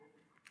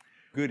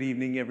Good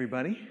evening,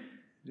 everybody.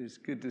 It is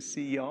good to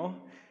see y'all.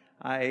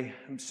 I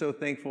am so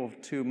thankful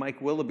to Mike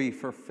Willoughby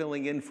for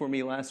filling in for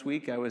me last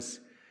week. I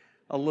was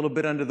a little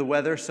bit under the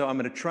weather, so I'm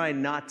going to try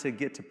not to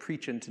get to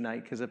preaching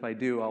tonight, because if I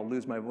do, I'll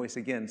lose my voice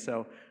again.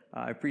 So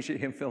I appreciate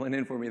him filling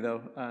in for me,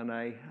 though, and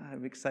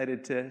I'm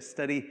excited to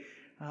study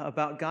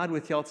about God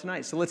with y'all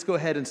tonight. So let's go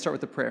ahead and start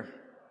with the prayer.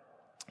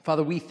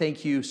 Father, we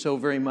thank you so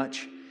very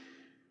much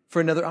for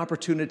another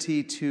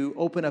opportunity to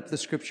open up the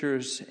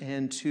Scriptures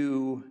and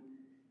to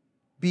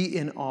be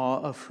in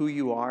awe of who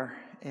you are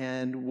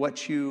and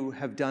what you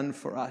have done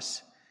for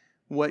us,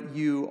 what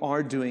you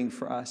are doing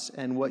for us,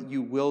 and what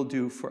you will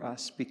do for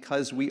us,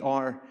 because we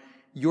are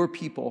your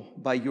people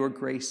by your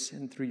grace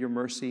and through your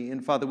mercy.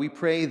 And Father, we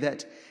pray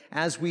that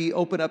as we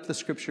open up the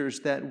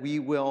Scriptures, that we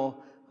will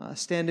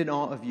stand in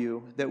awe of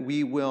you, that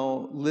we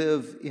will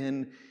live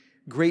in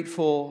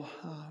grateful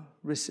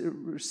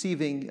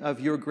receiving of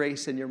your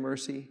grace and your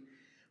mercy.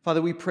 Father,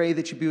 we pray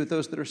that you be with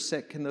those that are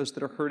sick and those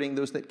that are hurting,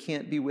 those that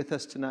can't be with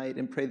us tonight,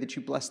 and pray that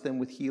you bless them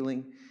with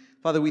healing.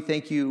 Father, we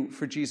thank you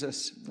for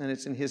Jesus, and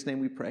it's in his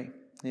name we pray.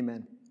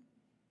 Amen.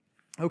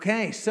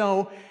 Okay,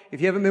 so if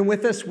you haven't been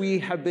with us, we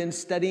have been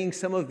studying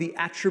some of the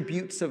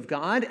attributes of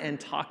God and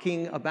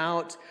talking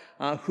about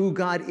who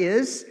God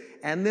is,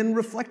 and then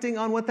reflecting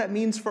on what that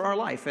means for our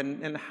life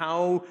and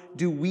how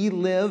do we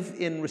live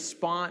in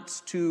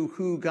response to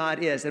who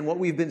God is. And what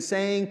we've been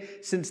saying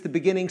since the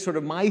beginning, sort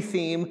of my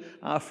theme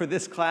for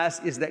this class,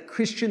 is that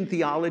Christian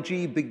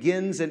theology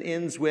begins and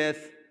ends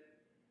with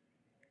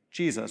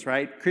Jesus,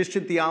 right?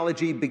 Christian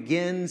theology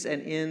begins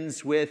and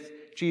ends with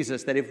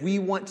Jesus. That if we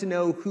want to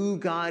know who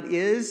God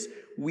is,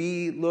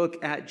 we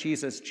look at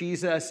Jesus.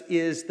 Jesus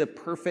is the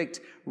perfect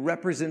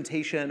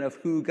representation of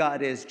who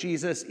God is.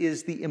 Jesus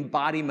is the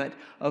embodiment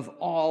of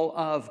all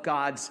of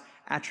God's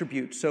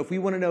attributes. So if we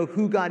want to know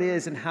who God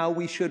is and how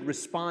we should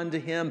respond to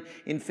him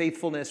in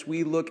faithfulness,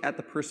 we look at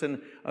the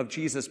person of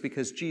Jesus,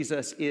 because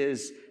Jesus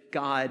is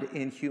God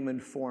in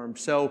human form.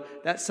 So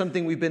that's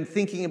something we've been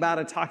thinking about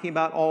and talking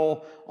about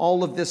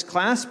all of this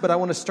class. But I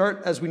want to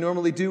start, as we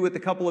normally do, with a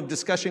couple of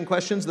discussion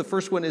questions. The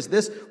first one is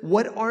this: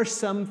 what are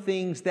some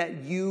things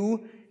that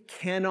you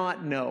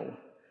cannot know?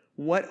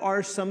 What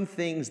are some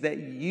things that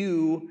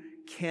you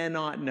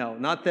cannot know?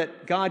 Not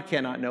that God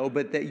cannot know,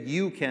 but that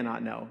you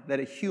cannot know, that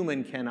a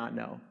human cannot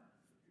know.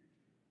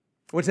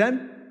 What's that?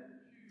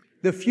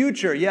 The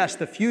future. Yes,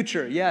 the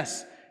future.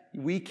 Yes.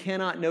 We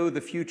cannot know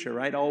the future,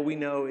 right? All we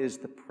know is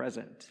the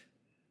present.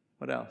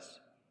 What else?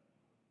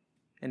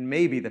 And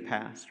maybe the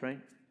past,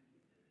 right?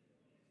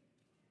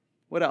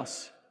 What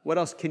else? What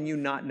else can you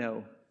not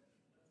know?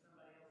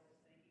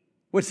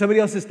 What somebody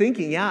else is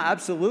thinking. Yeah,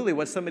 absolutely.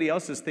 What somebody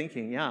else is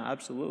thinking. Yeah,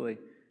 absolutely.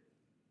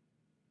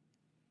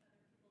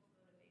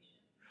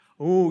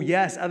 Oh,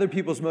 yes, other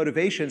people's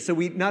motivation. So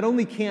we not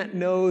only can't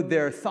know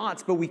their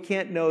thoughts, but we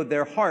can't know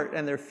their heart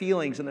and their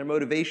feelings and their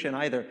motivation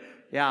either.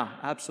 Yeah,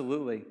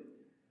 absolutely.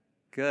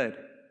 Good.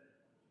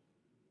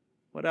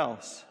 What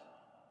else?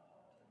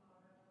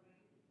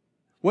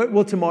 What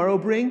will tomorrow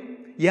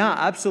bring? Yeah,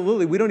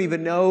 absolutely. We don't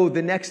even know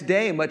the next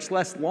day, much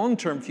less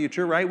long-term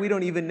future, right? We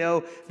don't even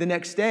know the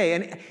next day.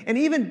 And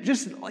even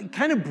just like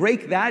kind of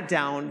break that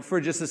down for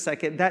just a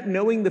second, that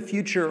knowing the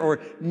future or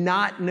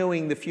not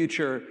knowing the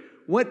future,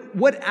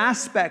 what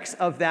aspects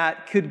of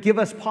that could give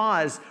us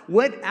pause?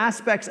 What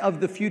aspects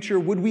of the future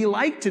would we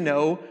like to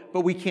know,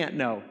 but we can't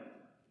know?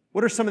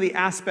 What are some of the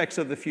aspects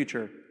of the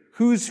future?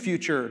 Whose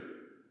future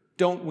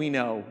don't we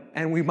know,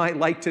 and we might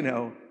like to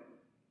know?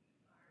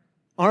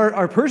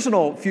 Our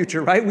personal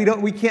future, right?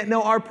 We can't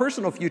know our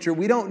personal future.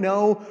 We don't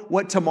know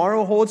what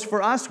tomorrow holds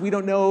for us. We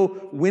don't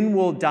know when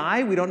we'll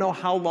die. We don't know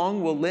how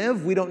long we'll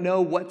live. We don't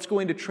know what's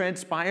going to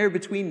transpire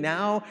between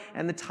now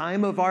and the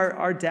time of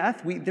our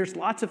death. There's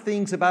lots of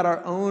things about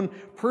our own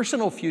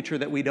personal future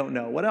that we don't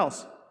know. What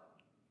else?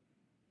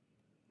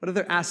 What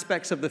other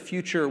aspects of the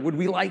future would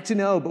we like to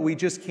know, but we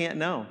just can't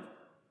know?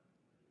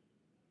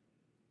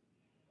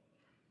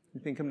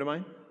 Anything come to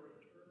mind?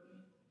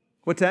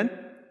 What's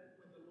that?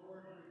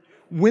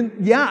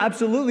 Yeah,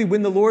 absolutely.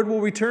 When the Lord will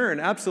return.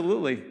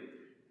 Absolutely.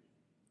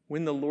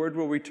 When the Lord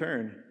will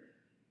return.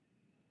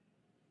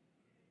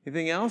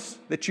 Anything else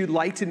that you'd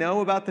like to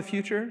know about the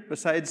future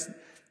besides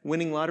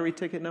winning lottery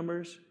ticket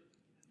numbers?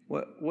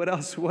 What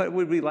else? What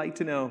would we like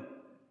to know? Our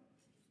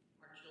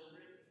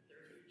children, their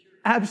future.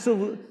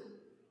 Absolutely.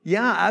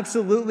 Yeah,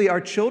 absolutely.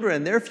 Our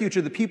children, their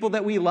future, the people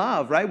that we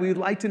love, right? We'd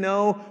like to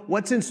know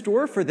what's in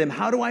store for them.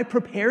 How do I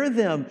prepare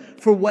them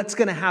for what's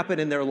going to happen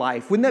in their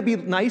life? Wouldn't that be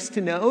nice to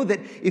know that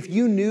if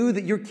you knew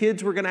that your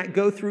kids were going to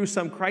go through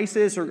some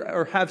crisis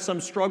or have some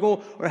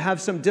struggle or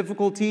have some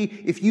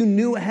difficulty, if you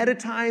knew ahead of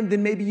time,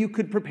 then maybe you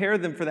could prepare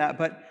them for that.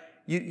 But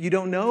you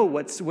don't know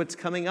what's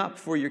coming up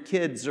for your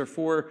kids or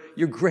for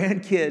your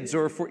grandkids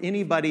or for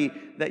anybody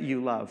that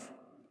you love.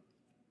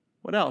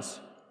 What else?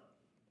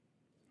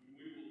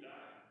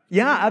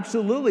 Yeah,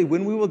 absolutely.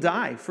 When we will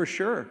die, for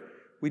sure.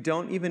 We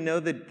don't even know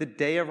the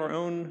day of our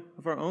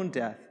own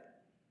death.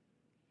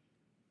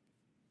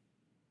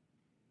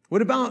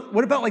 What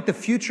about like the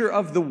future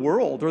of the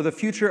world or the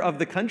future of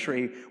the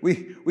country?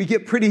 We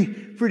get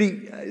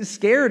pretty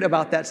scared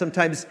about that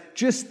sometimes,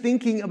 just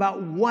thinking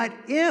about what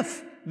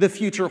if the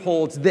future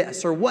holds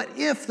this, or what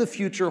if the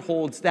future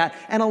holds that?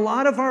 And a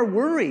lot of our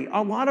worry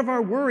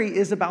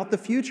is about the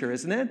future,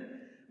 isn't it?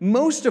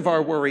 Most of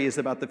our worry is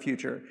about the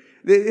future.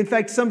 In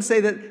fact, some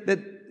say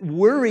that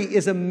worry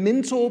is a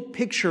mental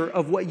picture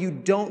of what you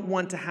don't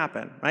want to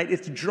happen, right?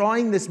 It's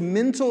drawing this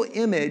mental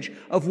image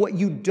of what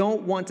you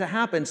don't want to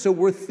happen. So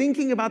we're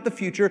thinking about the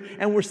future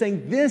and we're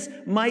saying this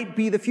might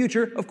be the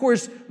future. Of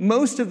course,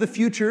 most of the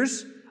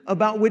futures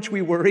about which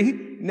we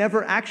worry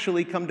never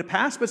actually come to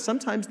pass, but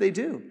sometimes they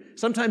do.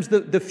 Sometimes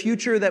the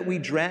future that we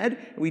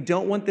dread, we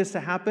don't want this to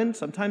happen,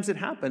 sometimes it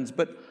happens,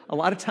 but a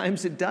lot of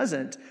times it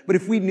doesn't. But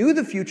if we knew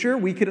the future,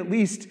 we could at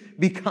least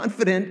be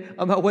confident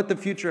about what the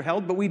future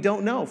held, but we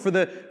don't know.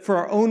 For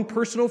our own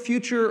personal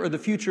future, or the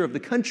future of the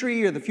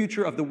country, or the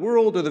future of the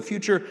world, or the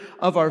future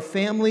of our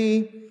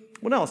family.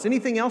 What else?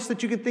 Anything else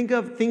that you can think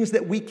of? Things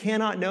that we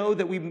cannot know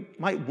that we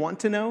might want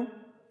to know?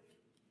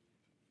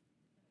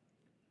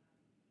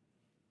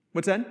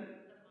 What's that?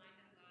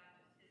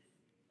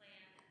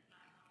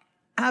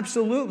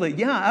 Absolutely.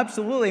 Yeah,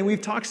 absolutely. And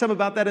we've talked some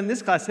about that in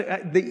this class,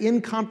 the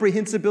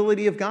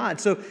incomprehensibility of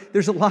God. So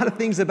there's a lot of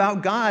things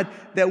about God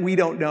that we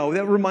don't know.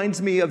 That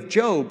reminds me of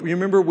Job.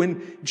 Remember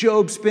when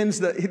Job spends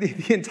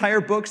the entire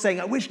book saying,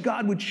 I wish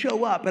God would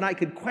show up and I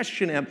could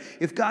question him.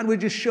 If God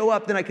would just show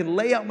up, then I could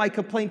lay out my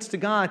complaints to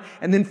God.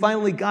 And then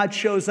finally God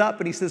shows up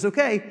and he says,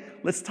 okay,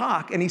 let's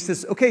talk. And he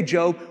says, okay,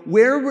 Job,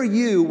 where were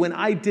you when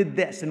I did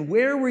this? And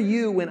where were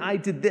you when I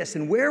did this?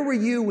 And where were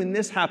you when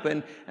this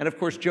happened? And of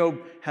course, Job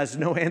has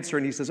no answer.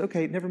 And he says,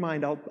 okay, never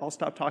mind. I'll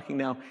stop talking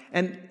now.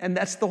 And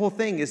that's the whole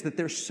thing, is that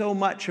there's so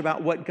much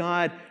about what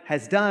God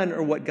has done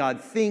or what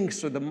God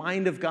thinks or the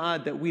mind of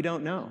God that we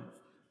don't know.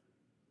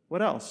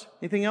 What else?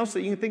 Anything else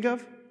that you can think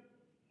of?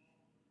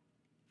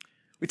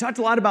 We talked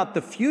a lot about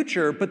the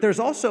future, but there's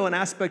also an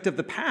aspect of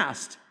the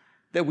past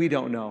that we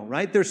don't know,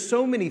 right? There's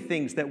so many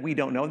things that we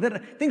don't know,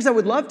 things I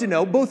would love to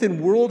know, both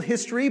in world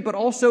history, but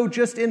also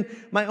just in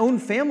my own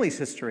family's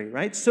history,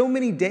 right? So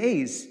many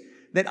days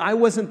that I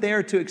wasn't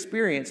there to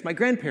experience. My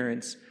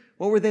grandparents,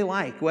 what were they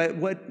like?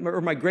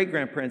 Or my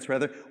great-grandparents,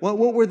 rather. What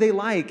were they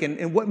like?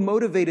 And what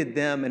motivated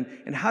them?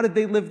 And how did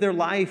they live their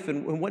life?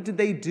 And what did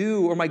they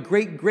do? Or my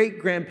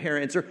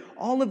great-great-grandparents, or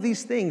all of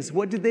these things.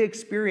 What did they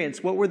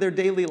experience? What were their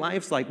daily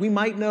lives like? We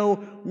might know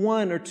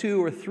 1 or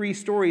 2 or 3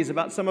 stories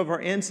about some of our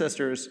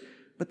ancestors,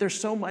 but there's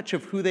so much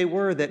of who they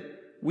were that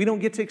we don't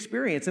get to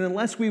experience. And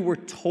unless we were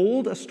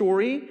told a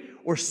story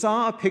or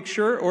saw a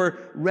picture or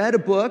read a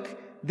book,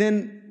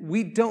 then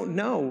we don't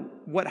know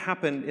what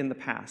happened in the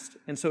past.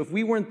 And so if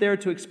we weren't there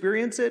to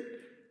experience it,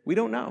 we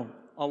don't know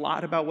a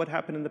lot about what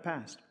happened in the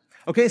past.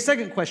 Okay,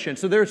 second question.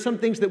 So there are some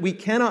things that we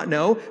cannot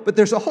know, but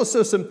there's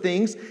also some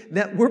things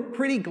that we're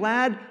pretty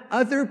glad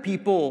other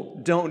people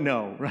don't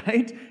know,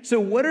 right? So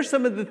what are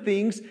some of the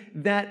things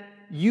that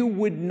you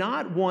would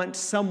not want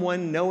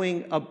someone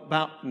knowing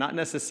about, not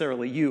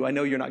necessarily you, I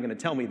know you're not going to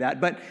tell me that,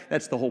 but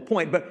that's the whole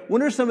point. But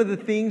what are some of the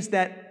things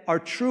that are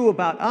true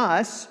about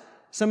us,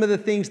 some of the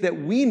things that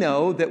we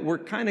know that we're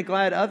kind of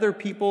glad other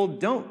people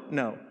don't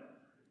know?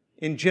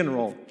 In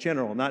general,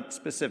 not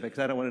specifics.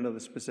 I don't want to know the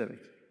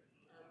specifics.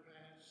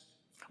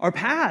 Our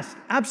past,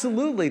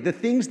 absolutely. The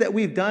things that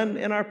we've done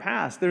in our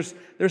past. There's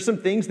some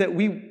things that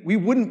we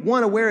wouldn't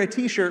want to wear a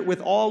t-shirt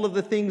with all of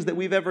the things that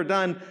we've ever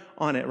done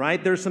on it,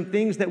 right? There's some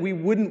things that we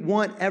wouldn't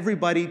want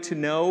everybody to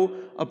know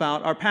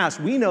about our past.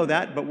 We know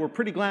that, but we're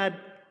pretty glad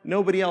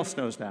nobody else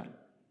knows that,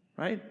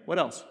 right? What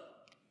else?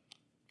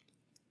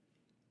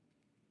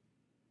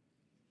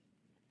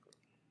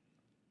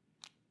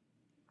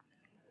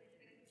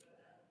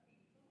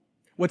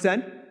 What's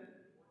that?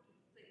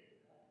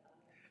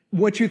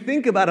 What you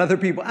think about other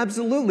people.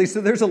 Absolutely. So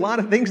there's a lot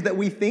of things that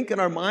we think in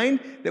our mind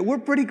that we're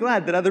pretty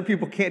glad that other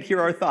people can't hear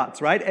our thoughts,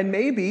 right? And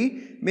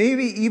maybe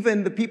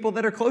even the people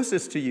that are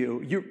closest to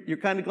you, you're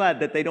kind of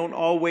glad that they don't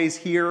always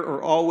hear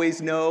or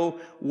always know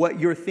what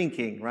you're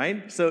thinking,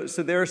 right? So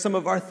there are some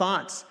of our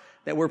thoughts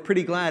that we're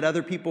pretty glad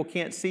other people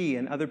can't see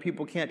and other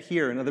people can't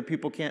hear and other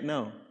people can't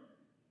know.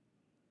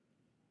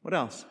 What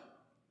else?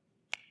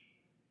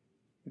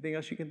 Anything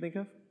else you can think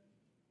of?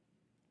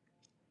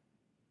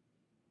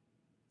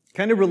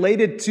 Kind of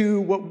related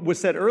to what was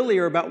said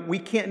earlier about we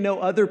can't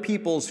know other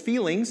people's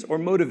feelings or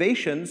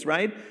motivations,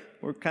 right?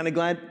 We're kind of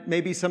glad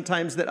maybe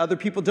sometimes that other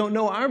people don't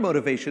know our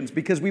motivations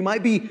because we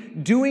might be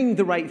doing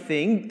the right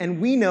thing and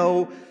we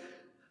know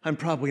I'm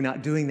probably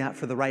not doing that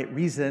for the right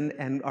reason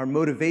and our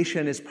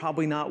motivation is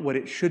probably not what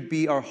it should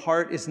be. Our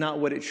heart is not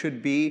what it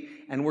should be.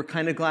 And we're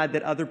kind of glad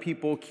that other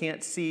people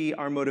can't see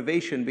our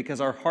motivation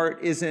because our heart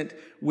isn't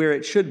where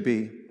it should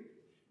be.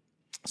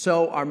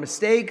 So our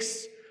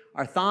mistakes,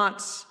 our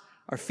thoughts,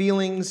 our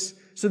feelings,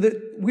 so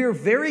that we're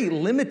very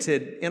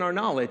limited in our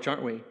knowledge,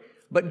 aren't we?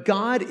 But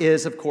God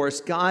is, of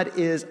course, God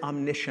is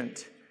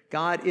omniscient.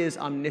 God is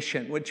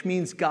omniscient, which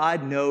means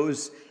God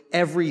knows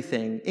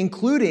everything,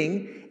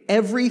 including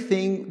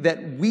everything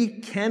that we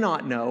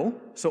cannot know.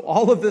 So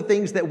all of the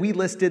things that we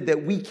listed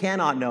that we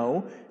cannot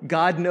know,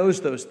 God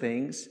knows those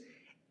things.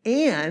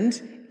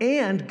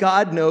 And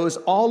God knows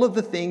all of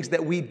the things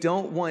that we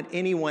don't want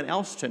anyone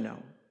else to know.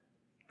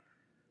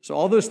 So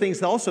all those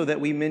things also that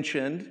we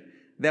mentioned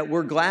that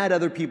we're glad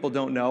other people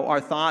don't know,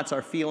 our thoughts,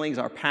 our feelings,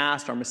 our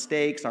past, our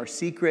mistakes, our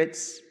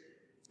secrets,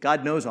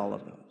 God knows all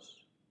of those.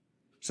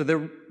 So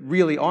there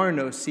really are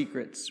no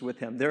secrets with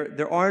him.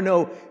 There are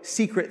no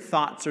secret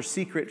thoughts or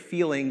secret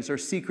feelings or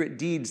secret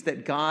deeds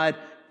that God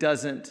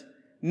doesn't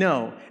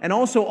know. And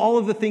also all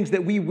of the things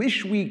that we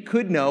wish we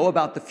could know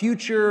about the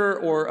future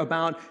or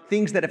about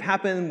things that have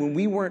happened when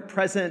we weren't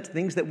present,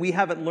 things that we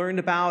haven't learned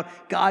about,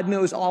 God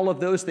knows all of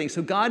those things.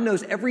 So God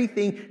knows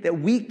everything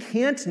that we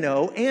can't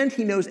know, and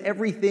he knows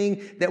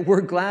everything that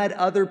we're glad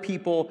other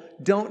people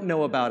don't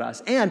know about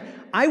us. And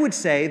I would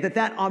say that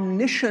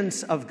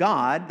omniscience of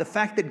God, the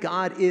fact that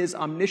God is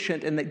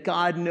omniscient and that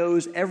God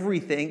knows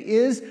everything,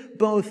 is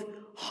both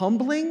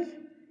humbling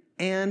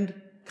and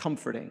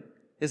comforting,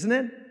 isn't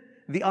it?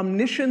 The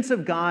omniscience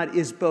of God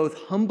is both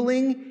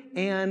humbling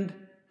and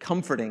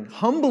comforting.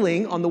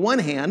 Humbling, on the one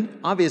hand,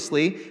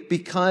 obviously,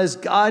 because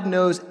God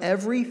knows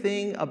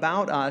everything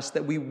about us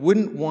that we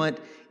wouldn't want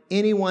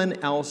anyone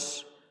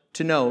else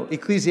to know.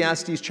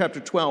 Ecclesiastes chapter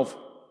 12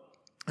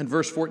 and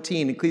verse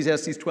 14.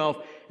 Ecclesiastes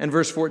 12 and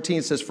verse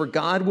 14 says, "For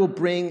God will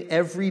bring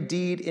every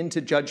deed into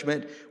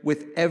judgment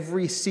with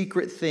every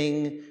secret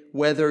thing,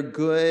 whether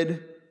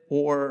good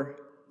or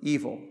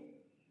evil."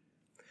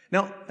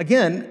 Now,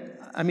 again,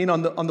 I mean,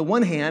 on the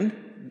one hand,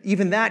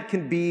 even that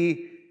can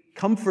be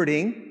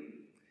comforting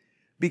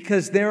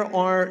because there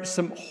are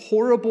some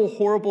horrible,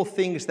 horrible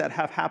things that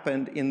have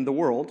happened in the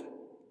world.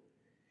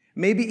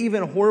 Maybe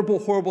even horrible,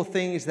 horrible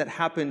things that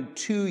happened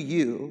to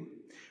you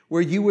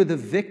where you were the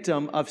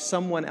victim of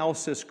someone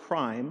else's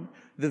crime,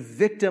 the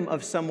victim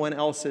of someone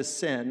else's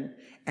sin,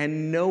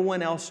 and no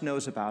one else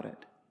knows about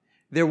it.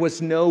 There was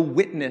no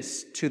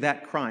witness to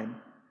that crime.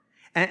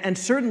 And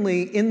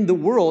certainly in the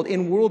world,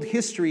 in world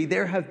history,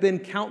 there have been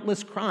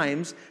countless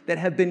crimes that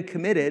have been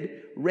committed,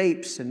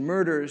 rapes and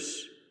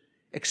murders,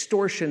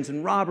 extortions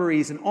and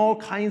robberies, and all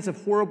kinds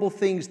of horrible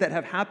things that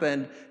have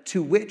happened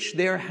to which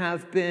there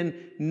have been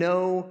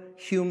no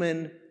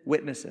human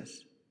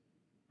witnesses,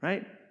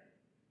 right?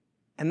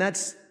 And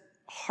that's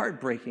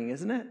heartbreaking,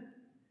 isn't it?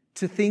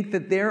 To think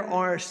that there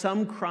are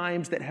some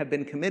crimes that have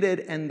been committed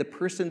and the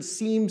person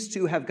seems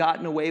to have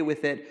gotten away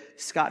with it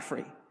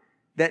scot-free.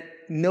 That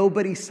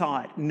nobody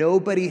saw it,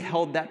 nobody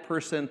held that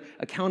person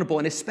accountable.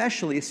 And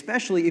especially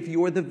if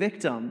you're the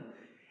victim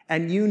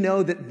and you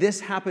know that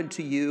this happened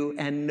to you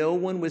and no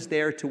one was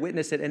there to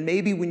witness it. And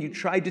maybe when you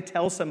tried to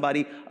tell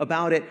somebody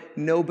about it,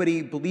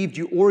 nobody believed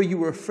you, or you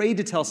were afraid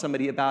to tell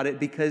somebody about it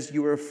because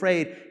you were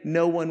afraid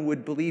no one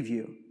would believe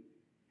you.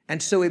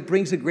 And so it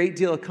brings a great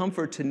deal of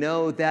comfort to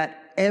know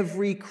that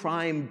every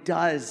crime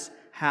does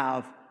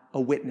have a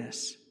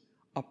witness,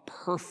 a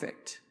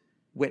perfect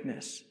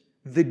witness.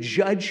 The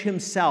judge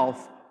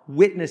himself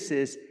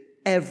witnesses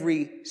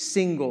every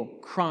single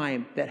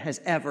crime that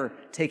has ever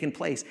taken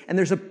place. And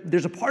there's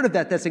a part of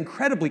that that's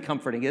incredibly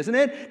comforting, isn't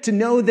it? To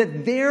know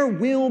that there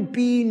will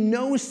be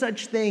no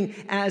such thing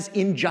as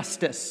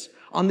injustice.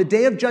 On the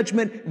day of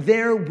judgment,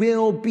 there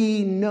will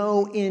be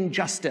no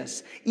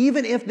injustice.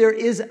 Even if there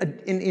is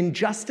an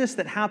injustice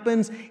that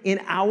happens in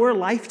our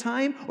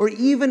lifetime, or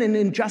even an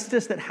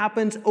injustice that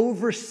happens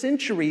over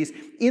centuries,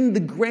 in the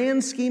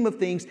grand scheme of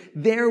things,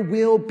 there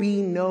will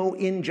be no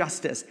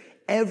injustice.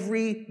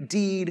 Every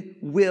deed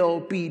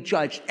will be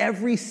judged.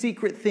 Every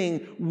secret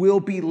thing will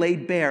be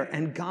laid bare.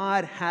 And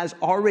God has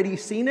already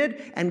seen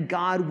it, and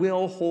God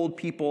will hold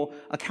people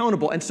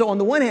accountable. And so on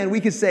the one hand, we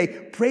could say,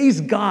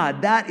 praise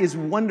God, that is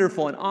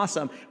wonderful and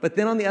awesome. But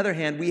then on the other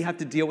hand, we have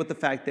to deal with the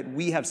fact that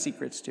we have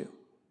secrets too,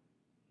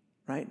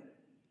 right?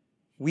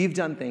 We've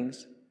done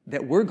things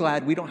that we're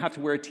glad we don't have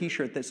to wear a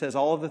t-shirt that says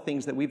all of the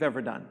things that we've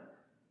ever done.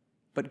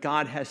 But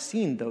God has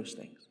seen those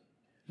things.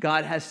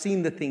 God has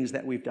seen the things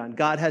that we've done.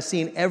 God has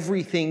seen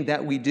everything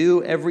that we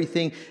do,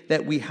 everything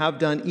that we have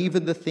done,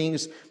 even the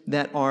things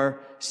that are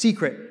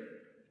secret.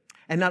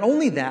 And not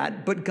only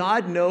that, but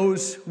God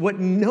knows what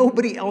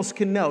nobody else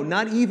can know.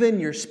 Not even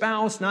your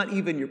spouse, not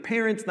even your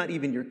parents, not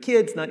even your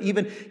kids, not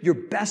even your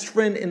best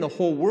friend in the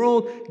whole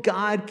world.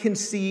 God can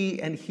see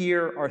and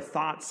hear our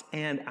thoughts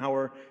and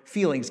our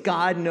feelings.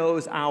 God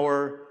knows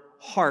our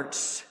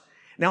hearts.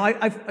 Now,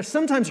 I've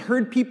sometimes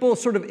heard people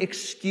sort of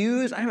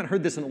excuse, I haven't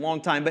heard this in a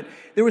long time, but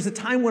there was a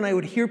time when I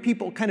would hear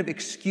people kind of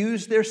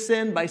excuse their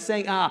sin by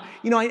saying,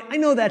 I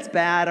know that's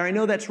bad, or I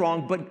know that's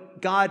wrong,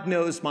 but God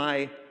knows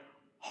my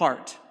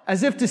heart.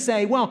 As if to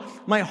say, well,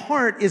 my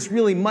heart is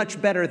really much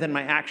better than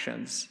my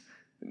actions.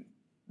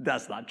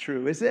 That's not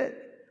true, is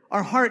it?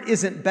 Our heart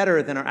isn't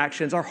better than our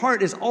actions. Our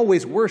heart is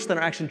always worse than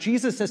our actions.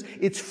 Jesus says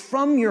it's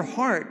from your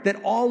heart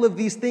that all of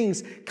these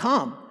things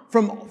come.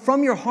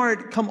 From your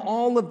heart come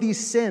all of these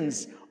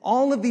sins.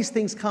 All of these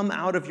things come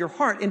out of your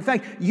heart. In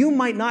fact, you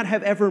might not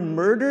have ever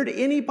murdered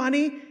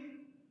anybody,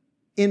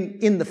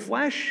 in the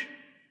flesh,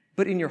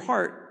 but in your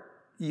heart,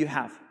 you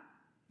have.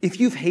 If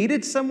you've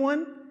hated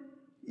someone,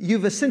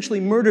 you've essentially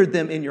murdered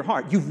them in your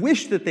heart. You've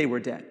wished that they were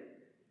dead.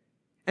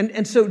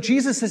 And so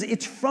Jesus says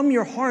it's from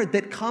your heart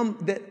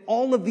that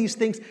all of these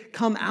things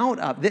come out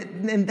of.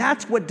 And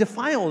that's what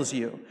defiles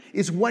you,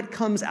 is what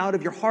comes out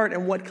of your heart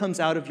and what comes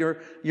out of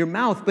your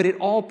mouth. But it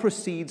all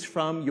proceeds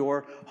from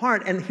your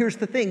heart. And here's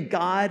the thing,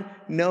 God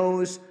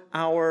knows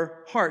our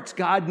hearts.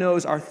 God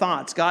knows our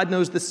thoughts. God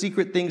knows the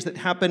secret things that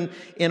happen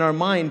in our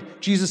mind.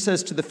 Jesus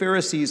says to the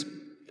Pharisees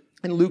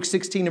in Luke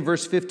 16 and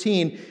verse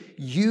 15,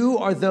 "You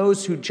are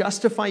those who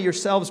justify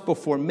yourselves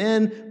before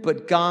men,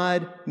 but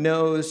God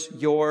knows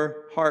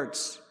your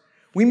hearts."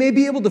 We may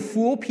be able to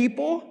fool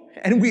people,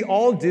 and we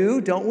all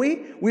do, don't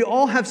we? We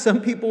all have some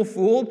people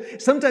fooled.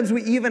 Sometimes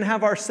we even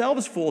have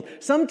ourselves fooled.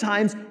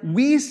 Sometimes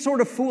we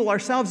sort of fool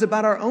ourselves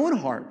about our own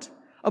heart,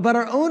 about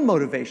our own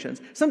motivations.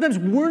 Sometimes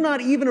we're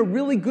not even a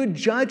really good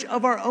judge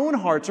of our own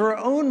hearts or our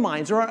own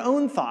minds or our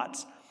own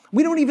thoughts.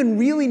 We don't even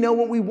really know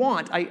what we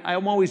want.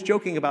 I'm always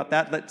joking about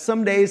that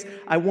some days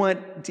I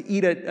want to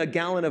eat a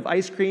gallon of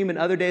ice cream and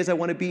other days I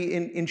want to be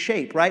in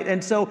shape, right?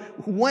 And so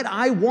what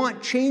I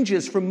want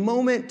changes from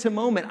moment to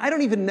moment. I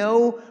don't even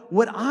know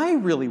what I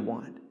really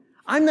want.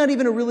 I'm not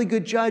even a really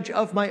good judge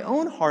of my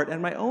own heart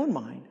and my own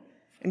mind.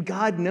 And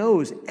God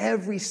knows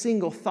every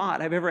single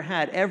thought I've ever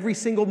had, every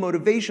single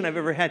motivation I've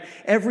ever had,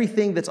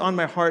 everything that's on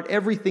my heart,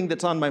 everything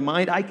that's on my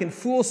mind. I can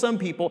fool some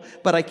people,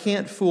 but I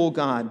can't fool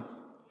God.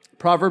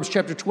 Proverbs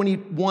chapter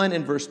 21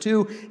 and verse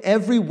 2,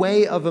 "Every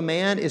way of a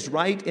man is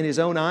right in his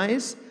own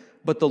eyes,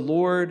 but the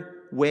Lord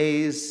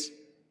weighs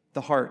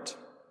the heart."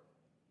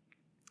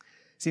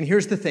 See, and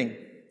here's the thing.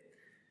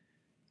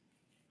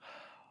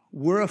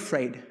 We're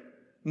afraid.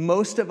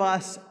 Most of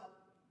us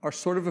are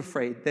sort of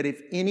afraid that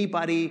if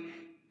anybody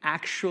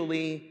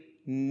actually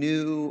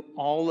knew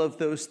all of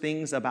those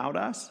things about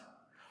us,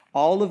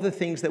 all of the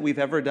things that we've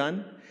ever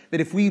done, that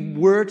if we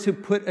were to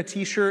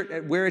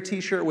wear a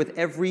t-shirt with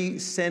every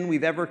sin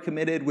we've ever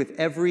committed, with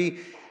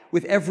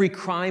every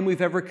crime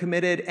we've ever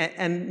committed,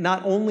 and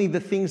not only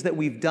the things that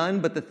we've done,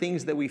 but the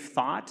things that we've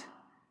thought,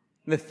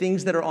 the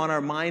things that are on our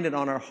mind and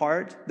on our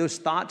heart, those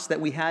thoughts that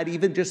we had,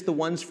 even just the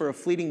ones for a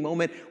fleeting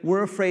moment,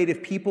 we're afraid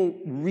if people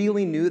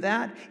really knew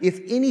that,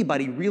 if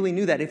anybody really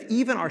knew that, if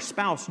even our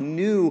spouse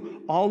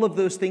knew all of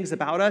those things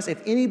about us,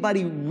 if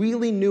anybody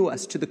really knew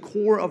us to the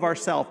core of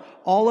ourself,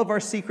 all of our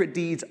secret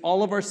deeds,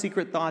 all of our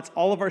secret thoughts,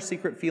 all of our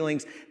secret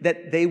feelings,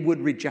 that they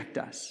would reject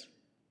us.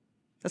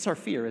 That's our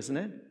fear, isn't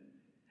it?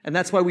 And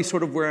that's why we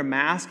sort of wear a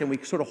mask and we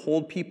sort of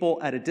hold people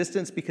at a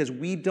distance, because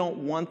we don't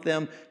want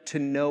them to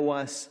know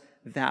us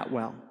that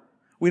well.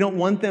 We don't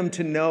want them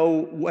to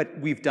know what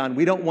we've done.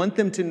 We don't want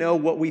them to know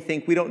what we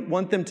think. We don't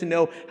want them to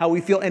know how we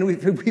feel. And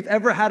if we've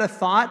ever had a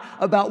thought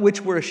about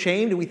which we're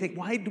ashamed, and we think,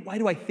 why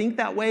do I think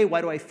that way?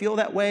 Why do I feel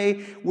that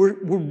way? We're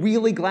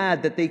really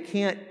glad that they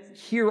can't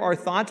hear our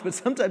thoughts, but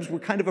sometimes we're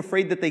kind of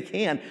afraid that they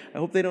can. I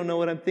hope they don't know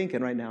what I'm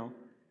thinking right now.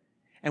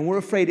 And we're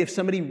afraid if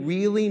somebody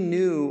really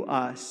knew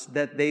us,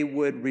 that they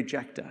would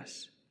reject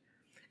us.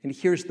 And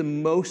here's the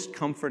most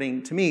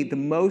comforting, to me, the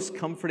most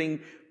comforting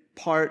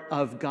part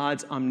of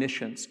God's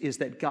omniscience is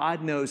that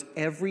God knows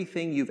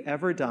everything you've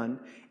ever done,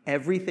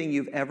 everything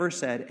you've ever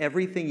said,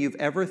 everything you've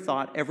ever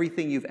thought,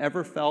 everything you've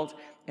ever felt,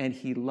 and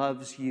He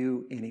loves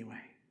you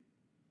anyway.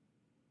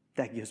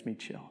 That gives me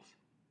chills.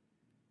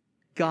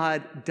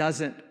 God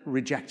doesn't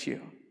reject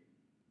you.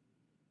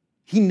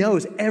 He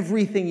knows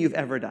everything you've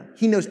ever done.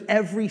 He knows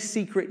every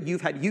secret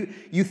you've had.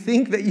 You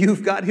think that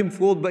you've got Him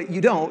fooled, but you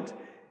don't.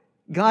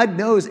 God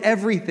knows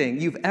everything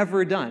you've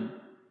ever done.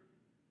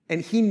 And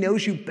He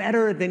knows you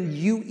better than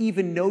you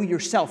even know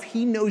yourself.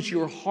 He knows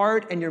your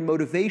heart and your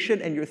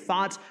motivation and your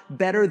thoughts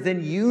better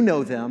than you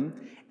know them.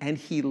 And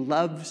He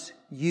loves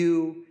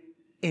you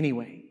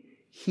anyway.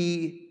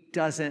 He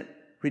doesn't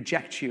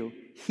reject you.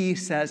 He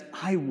says,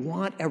 I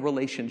want a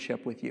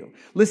relationship with you.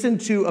 Listen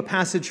to a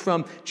passage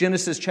from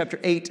Genesis chapter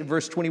 8,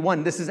 verse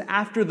 21. This is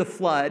after the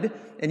flood,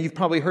 and you've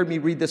probably heard me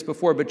read this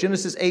before, but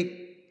Genesis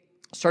 8,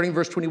 starting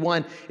verse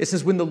 21, it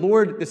says, when the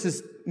Lord, this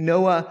is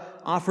Noah,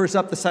 offers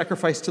up the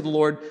sacrifice to the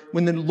Lord.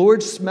 When the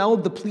Lord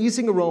smelled the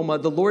pleasing aroma,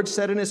 the Lord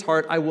said in his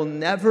heart, I will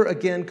never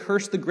again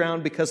curse the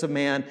ground because of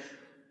man,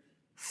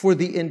 for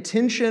the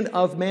intention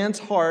of man's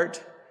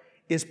heart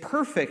is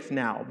perfect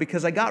now,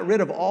 because I got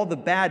rid of all the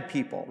bad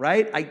people,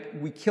 right?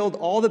 We killed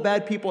all the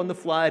bad people in the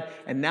flood,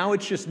 and now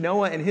it's just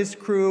Noah and his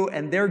crew,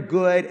 and they're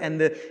good, and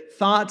the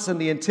thoughts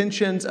and the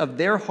intentions of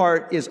their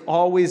heart is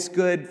always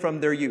good from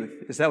their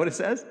youth. Is that what it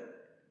says?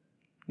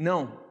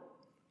 No.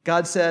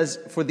 God says,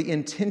 for the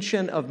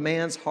intention of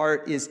man's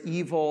heart is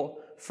evil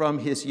from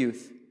his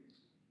youth.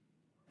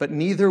 But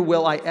neither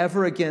will I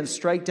ever again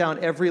strike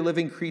down every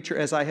living creature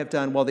as I have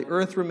done. While the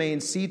earth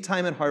remains, seed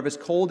time and harvest,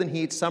 cold and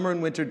heat, summer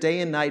and winter, day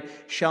and night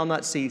shall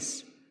not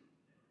cease.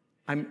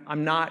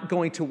 I'm not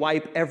going to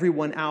wipe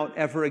everyone out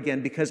ever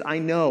again, because I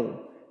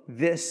know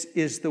this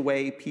is the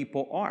way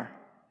people are.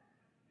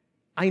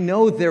 I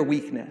know their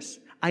weakness.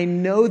 I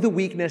know the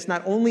weakness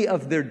not only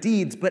of their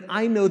deeds, but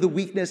I know the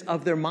weakness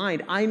of their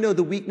mind. I know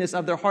the weakness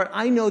of their heart.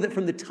 I know that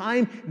from the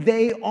time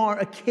they are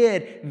a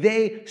kid,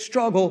 they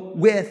struggle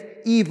with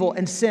evil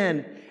and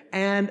sin.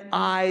 And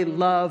I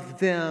love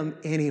them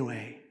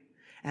anyway.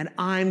 And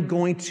I'm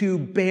going to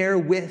bear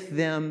with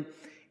them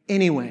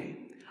anyway.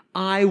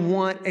 I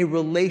want a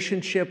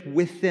relationship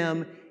with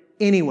them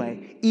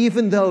anyway.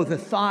 Even though the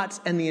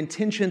thoughts and the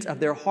intentions of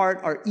their heart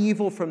are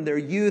evil from their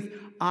youth,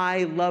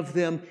 I love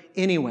them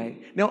anyway.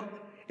 Now,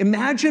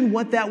 imagine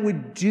what that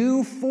would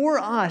do for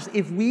us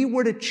if we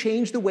were to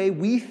change the way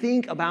we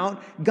think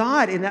about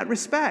God in that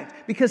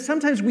respect. Because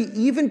sometimes we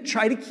even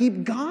try to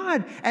keep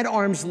God at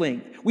arm's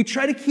length. We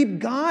try to keep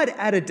God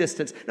at a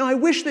distance. Now, I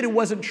wish that it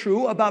wasn't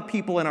true about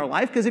people in our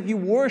life, because if you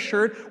wore a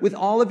shirt with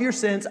all of your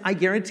sins, I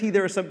guarantee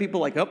there are some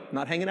people like, oh,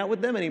 not hanging out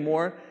with them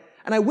anymore.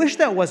 And I wish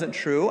that wasn't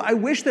true. I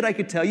wish that I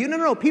could tell you,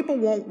 no, people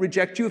won't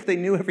reject you if they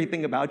knew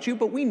everything about you.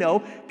 But we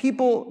know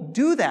people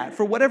do that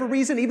for whatever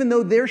reason, even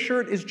though their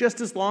shirt is just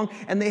as long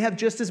and they have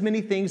just as many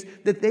things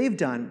that they've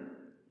done.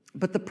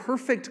 But the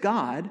perfect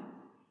God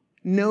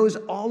knows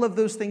all of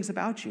those things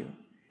about you.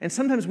 And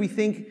sometimes we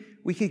think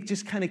we could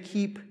just kind of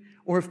keep,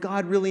 or if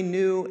God really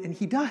knew, and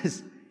he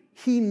does.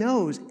 He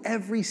knows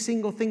every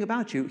single thing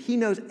about you. He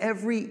knows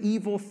every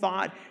evil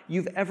thought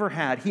you've ever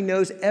had. He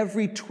knows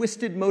every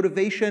twisted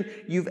motivation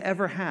you've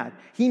ever had.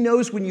 He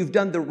knows when you've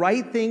done the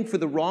right thing for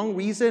the wrong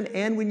reason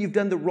and when you've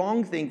done the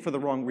wrong thing for the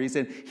wrong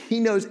reason. He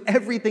knows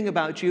everything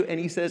about you, and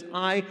he says,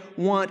 I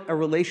want a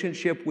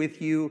relationship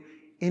with you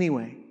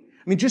anyway.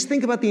 I mean, just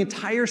think about the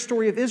entire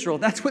story of Israel.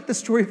 That's what the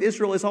story of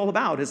Israel is all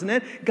about, isn't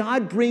it?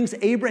 God brings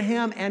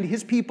Abraham and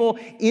his people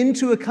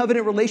into a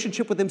covenant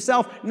relationship with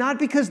himself, not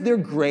because they're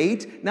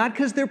great, not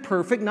because they're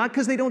perfect, not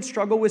because they don't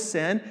struggle with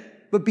sin,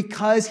 but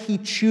because he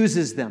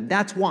chooses them.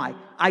 That's why.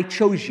 I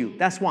chose you.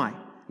 That's why.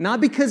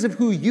 Not because of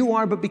who you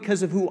are, but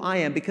because of who I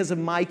am, because of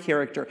my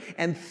character.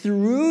 And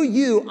through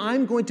you,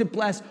 I'm going to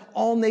bless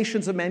all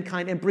nations of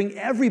mankind and bring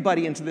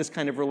everybody into this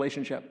kind of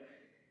relationship.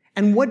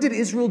 And what did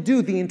Israel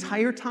do the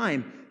entire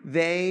time?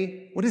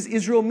 What does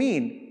Israel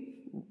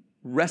mean?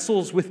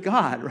 Wrestles with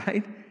God,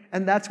 right?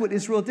 And that's what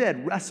Israel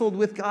did, wrestled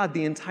with God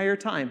the entire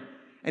time.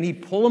 And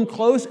he'd pull them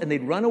close and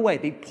they'd run away.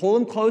 They'd pull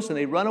him close and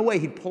they'd run away.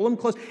 He'd pull them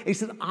close. And he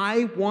said,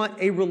 I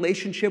want a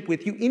relationship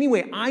with you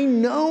anyway. I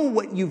know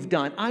what you've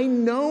done. I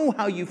know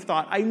how you've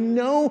thought. I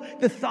know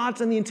the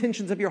thoughts and the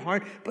intentions of your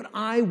heart, but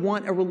I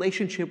want a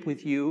relationship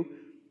with you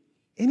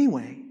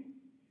anyway.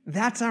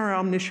 That's our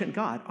omniscient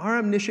God. Our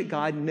omniscient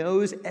God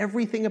knows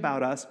everything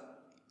about us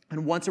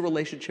and wants a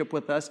relationship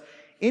with us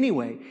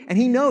anyway. And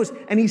he knows,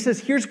 and he says,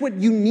 here's what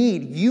you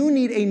need. You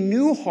need a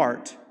new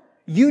heart.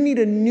 You need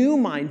a new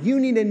mind. You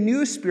need a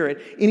new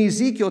spirit. In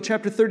Ezekiel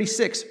chapter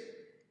 36,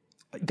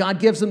 God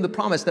gives them the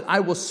promise that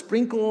I will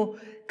sprinkle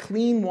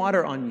clean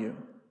water on you.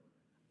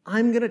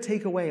 I'm going to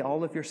take away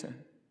all of your sin.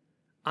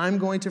 I'm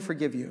going to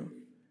forgive you.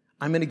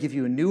 I'm going to give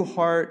you a new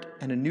heart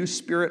and a new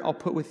spirit I'll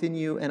put within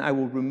you, and I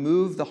will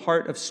remove the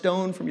heart of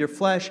stone from your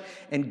flesh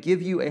and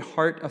give you a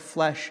heart of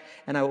flesh,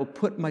 and I will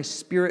put my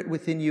spirit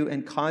within you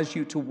and cause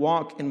you to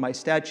walk in my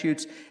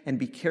statutes and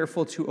be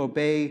careful to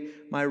obey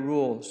my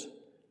rules.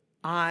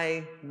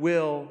 I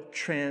will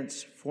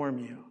transform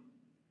you.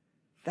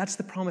 That's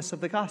the promise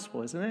of the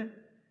gospel, isn't it?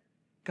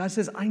 God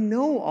says, I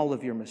know all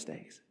of your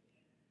mistakes.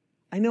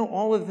 I know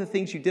all of the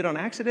things you did on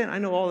accident. I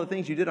know all the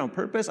things you did on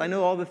purpose. I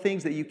know all the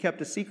things that you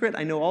kept a secret.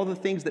 I know all the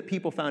things that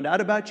people found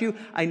out about you.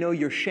 I know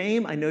your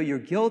shame. I know your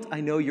guilt. I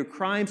know your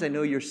crimes. I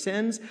know your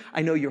sins.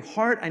 I know your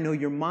heart. I know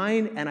your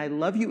mind. And I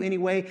love you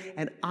anyway.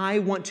 And I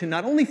want to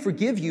not only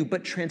forgive you,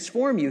 but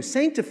transform you,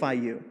 sanctify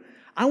you.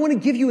 I want to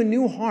give you a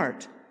new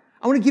heart.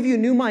 I want to give you a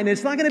new mind. And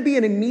it's not going to be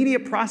an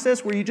immediate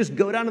process where you just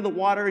go down to the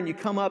water and you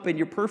come up and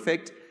you're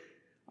perfect.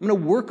 I'm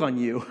going to work on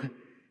you.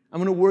 I'm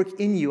going to work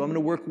in you. I'm going to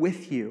work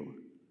with you.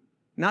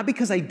 Not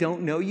because I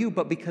don't know you,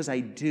 but because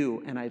I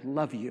do, and I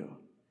love you.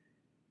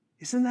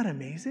 Isn't that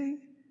amazing?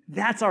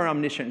 That's our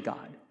omniscient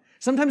God.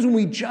 Sometimes when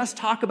we just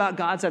talk about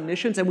God's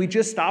omniscience and we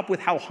just stop with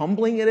how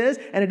humbling it is,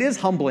 and it is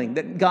humbling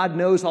that God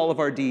knows all of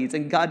our deeds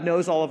and God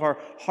knows all of our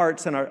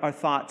hearts and our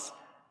thoughts,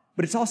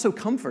 but it's also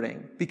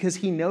comforting because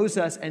he knows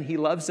us and he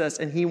loves us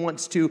and he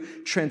wants to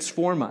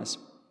transform us.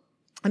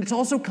 And it's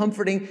also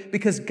comforting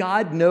because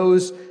God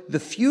knows the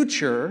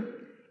future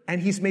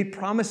and he's made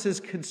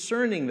promises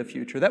concerning the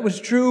future. That was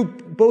true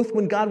both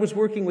when God was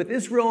working with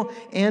Israel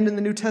and in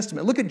the New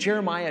Testament. Look at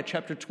Jeremiah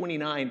chapter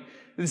 29.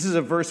 This is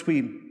a verse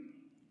we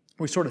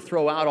sort of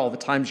throw out all the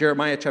time,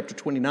 Jeremiah chapter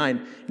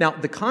 29. Now,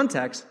 the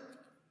context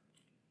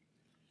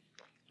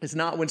is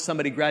not when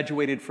somebody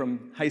graduated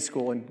from high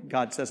school and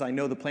God says, I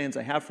know the plans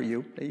I have for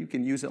you. You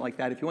can use it like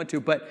that if you want to.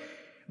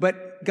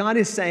 But God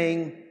is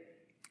saying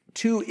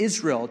to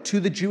Israel, to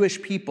the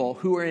Jewish people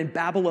who are in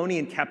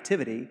Babylonian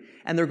captivity,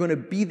 and they're going to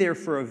be there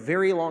for a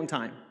very long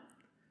time.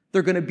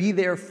 They're going to be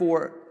there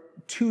for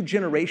 2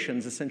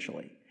 generations,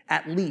 essentially,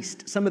 at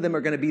least. Some of them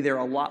are going to be there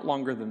a lot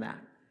longer than that.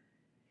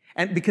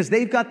 And because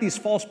they've got these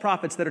false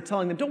prophets that are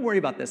telling them, don't worry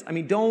about this. I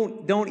mean,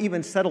 don't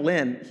even settle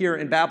in here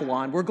in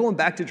Babylon. We're going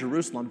back to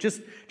Jerusalem.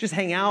 Just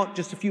hang out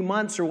just a few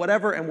months or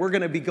whatever, and we're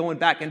going to be going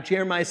back. And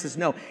Jeremiah says,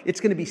 no, it's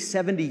going to be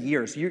 70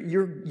 years.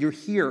 You're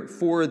here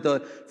for the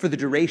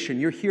duration.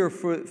 You're here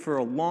for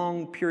a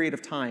long period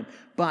of time.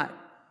 But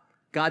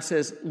God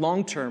says,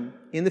 long term,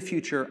 in the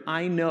future,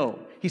 I know.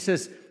 He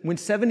says, when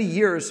 70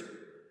 years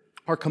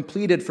are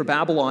completed for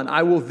Babylon,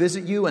 I will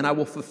visit you and I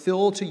will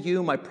fulfill to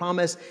you my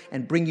promise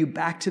and bring you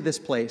back to this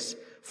place.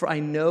 For I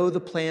know the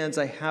plans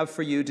I have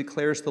for you,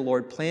 declares the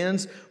Lord,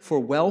 plans for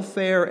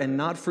welfare and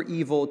not for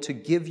evil, to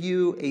give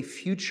you a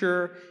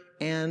future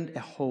and a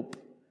hope.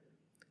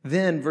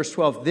 Then, verse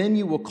 12, then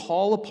you will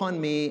call upon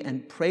me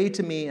and pray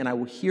to me, and I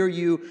will hear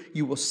you.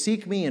 You will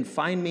seek me and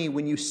find me.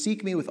 When you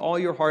seek me with all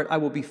your heart, I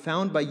will be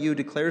found by you,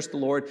 declares the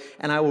Lord,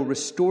 and I will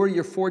restore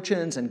your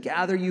fortunes and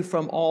gather you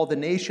from all the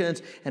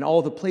nations and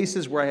all the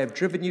places where I have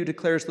driven you,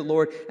 declares the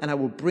Lord, and I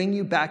will bring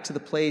you back to the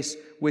place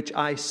which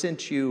I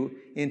sent you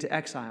into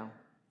exile.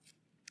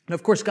 And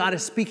of course, God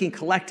is speaking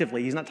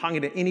collectively. He's not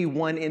talking to any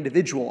one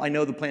individual. I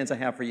know the plans I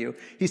have for you.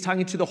 He's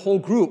talking to the whole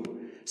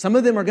group. Some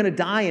of them are going to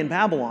die in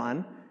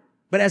Babylon,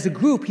 but as a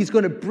group, he's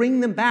going to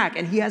bring them back,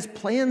 and he has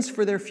plans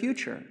for their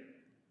future.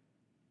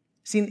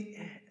 See,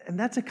 and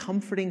that's a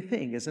comforting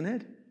thing, isn't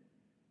it?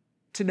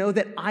 To know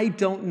that I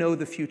don't know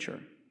the future,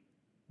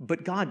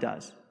 but God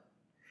does.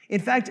 In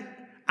fact,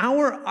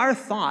 our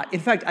thought, in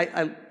fact,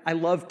 I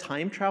love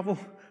time travel.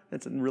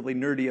 That's really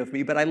nerdy of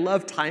me, but I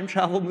love time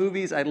travel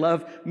movies. I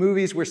love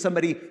movies where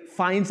somebody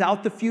finds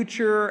out the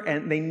future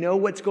and they know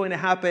what's going to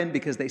happen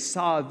because they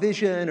saw a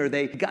vision or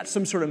they got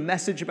some sort of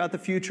message about the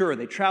future or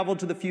they traveled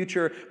to the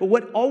future. But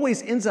what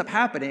always ends up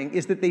happening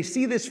is that they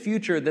see this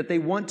future that they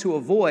want to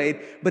avoid,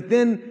 but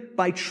then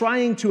by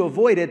trying to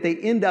avoid it, they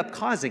end up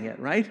causing it,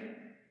 right?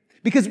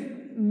 Because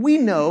we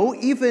know,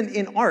 even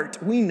in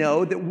art, we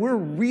know that we're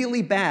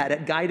really bad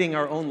at guiding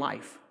our own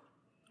life,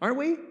 aren't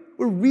we?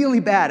 We're really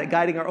bad at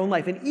guiding our own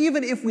life. And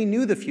even if we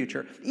knew the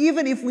future,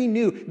 even if we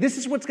knew this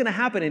is what's going to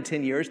happen in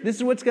 10 years, this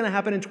is what's going to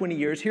happen in 20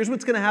 years, here's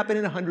what's going to happen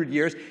in 100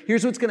 years,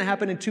 here's what's going to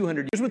happen in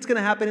 200 years, here's what's going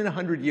to happen in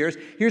 100 years,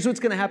 here's what's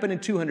going to happen in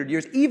 200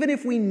 years, even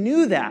if we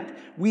knew that,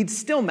 we'd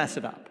still mess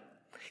it up.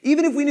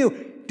 Even if we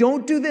knew,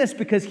 don't do this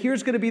because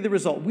here's going to be the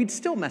result, we'd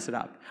still mess it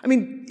up. I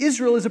mean,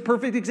 Israel is a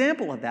perfect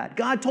example of that.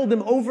 God told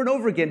them over and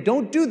over again,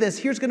 don't do this,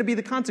 here's going to be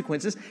the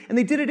consequences, and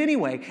they did it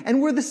anyway.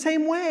 And we're the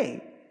same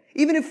way.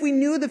 Even if we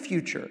knew the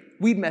future,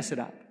 we'd mess it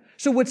up.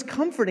 So what's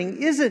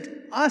comforting isn't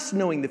us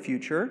knowing the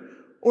future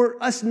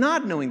or us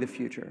not knowing the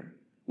future.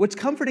 What's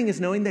comforting is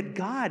knowing that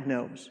God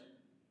knows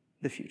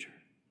the future.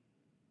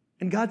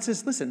 And God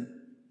says,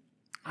 listen,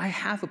 I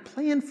have a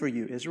plan for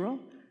you, Israel.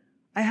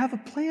 I have a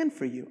plan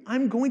for you.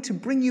 I'm going to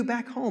bring you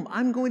back home.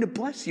 I'm going to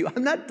bless you.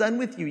 I'm not done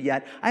with you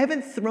yet. I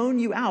haven't thrown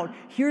you out.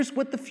 Here's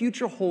what the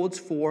future holds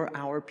for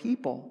our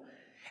people.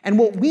 And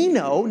what we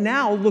know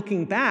now,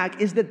 looking back,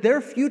 is that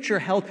their future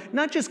held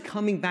not just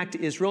coming back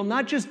to Israel,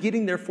 not just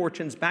getting their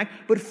fortunes back,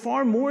 but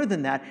far more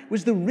than that,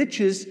 was the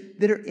riches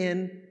that are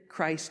in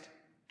Christ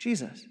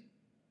Jesus.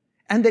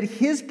 And that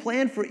his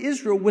plan for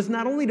Israel was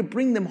not only to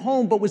bring them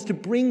home, but was to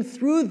bring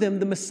through them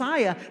the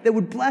Messiah that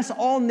would bless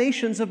all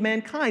nations of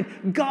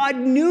mankind. God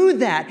knew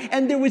that,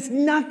 and there was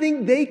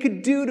nothing they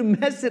could do to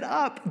mess it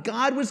up.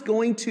 God was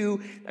going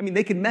to,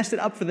 they could mess it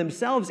up for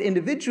themselves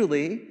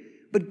individually,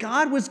 but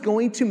God was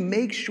going to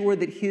make sure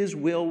that his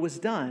will was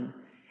done.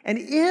 And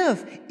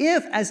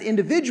if as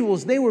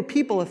individuals they were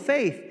people of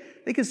faith,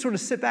 they could sort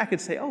of sit back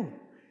and say, oh,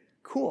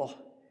 cool,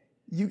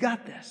 you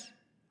got this.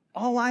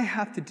 All I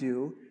have to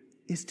do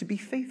is to be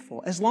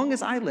faithful. As long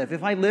as I live.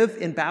 If I live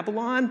in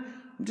Babylon,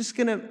 I'm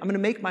going to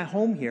make my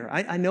home here.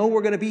 I know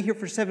we're going to be here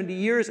for 70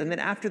 years, and then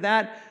after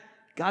that,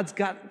 God's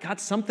got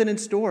something in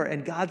store,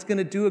 and God's going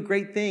to do a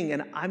great thing,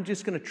 and I'm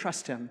just going to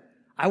trust him.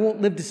 I won't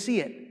live to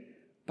see it,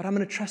 but I'm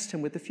going to trust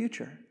him with the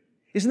future.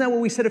 Isn't that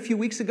what we said a few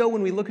weeks ago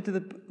when we looked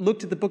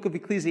at the book of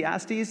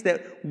Ecclesiastes,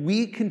 that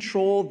we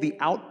control the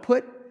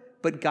output,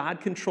 but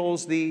God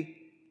controls the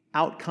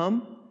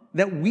outcome?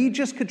 That we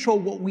just control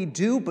what we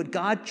do, but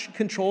God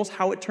controls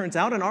how it turns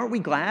out, and aren't we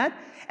glad?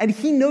 And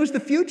he knows the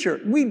future.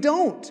 We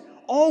don't.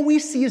 All we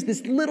see is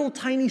this little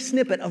tiny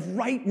snippet of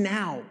right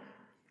now.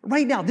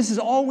 Right now, this is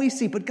all we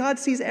see, but God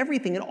sees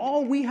everything, and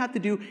all we have to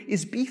do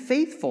is be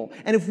faithful.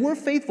 And if we're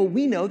faithful,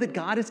 we know that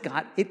God has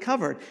got it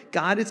covered.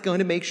 God is going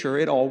to make sure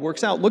it all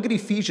works out. Look at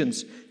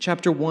Ephesians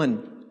chapter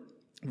 1,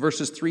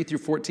 verses 3 through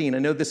 14. I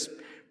know this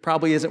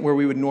probably isn't where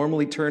we would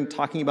normally turn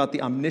talking about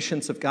the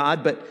omniscience of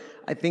God, but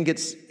I think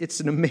it's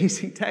an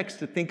amazing text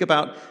to think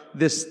about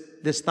this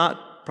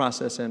thought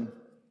process in.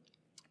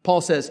 Paul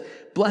says,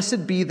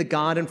 "Blessed be the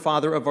God and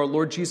Father of our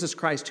Lord Jesus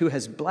Christ, who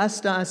has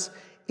blessed us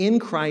in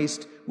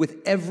Christ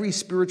with every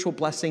spiritual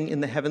blessing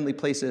in the heavenly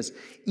places,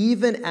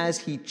 even as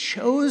he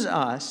chose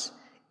us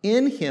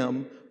in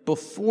him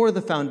before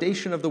the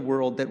foundation of the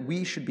world, that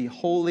we should be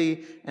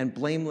holy and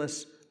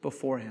blameless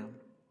before him."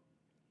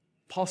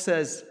 Paul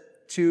says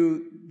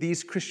to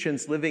these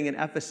Christians living in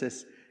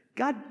Ephesus,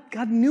 God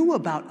knew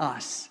about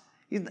us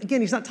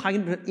Again, he's not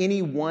talking to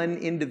any one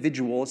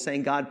individual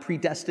saying God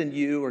predestined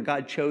you or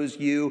God chose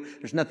you.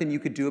 There's nothing you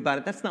could do about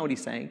it. That's not what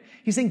he's saying.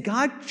 He's saying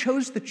God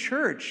chose the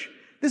church.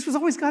 This was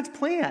always God's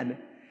plan.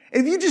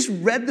 And if you just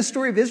read the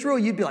story of Israel,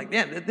 you'd be like,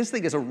 man, this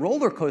thing is a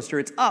roller coaster.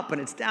 It's up and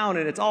it's down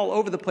and it's all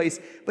over the place.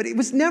 But it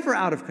was never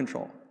out of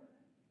control.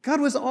 God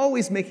was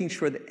always making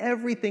sure that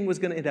everything was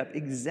going to end up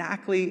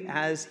exactly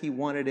as he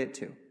wanted it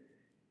to.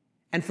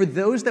 And for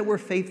those that were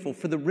faithful,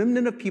 for the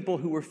remnant of people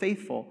who were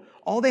faithful,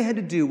 all they had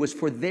to do was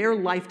for their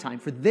lifetime,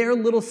 for their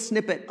little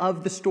snippet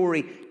of the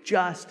story,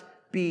 just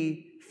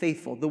be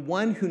faithful. The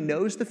one who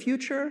knows the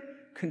future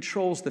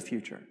controls the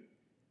future.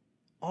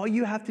 All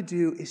you have to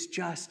do is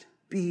just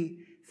be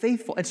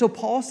faithful. And so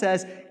Paul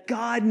says,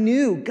 God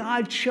knew,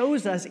 God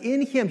chose us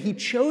in him. He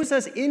chose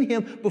us in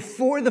him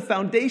before the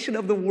foundation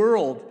of the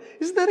world.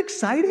 Isn't that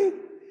exciting?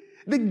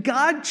 That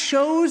God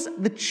chose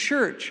the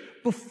church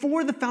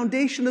before the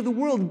foundation of the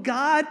world.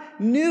 God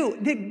knew.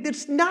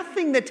 There's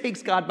nothing that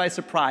takes God by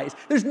surprise.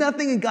 There's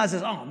nothing in God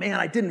says, oh man,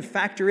 I didn't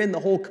factor in the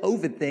whole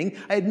COVID thing.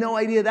 I had no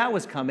idea that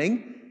was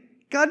coming.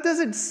 God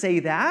doesn't say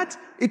that.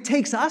 It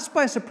takes us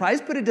by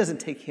surprise, but it doesn't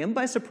take him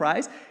by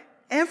surprise.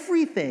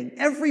 Everything,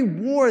 every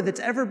war that's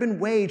ever been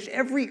waged,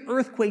 every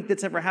earthquake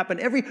that's ever happened,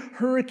 every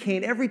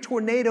hurricane, every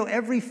tornado,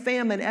 every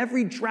famine,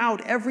 every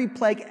drought, every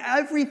plague,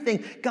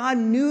 everything, God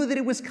knew that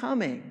it was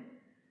coming.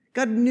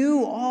 God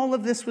knew all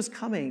of this was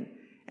coming,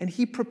 and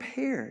he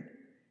prepared.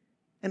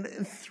 And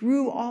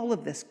through all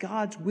of this,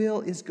 God's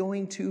will is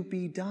going to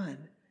be done.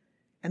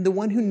 And the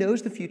one who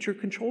knows the future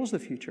controls the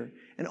future.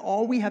 And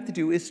all we have to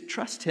do is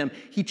trust him.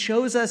 He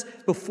chose us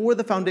before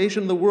the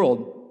foundation of the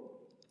world.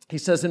 He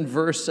says in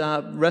rest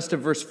of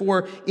verse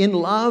 4, in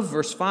love,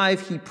 verse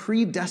 5, he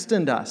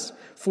predestined us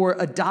for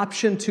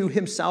adoption to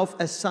himself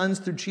as sons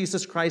through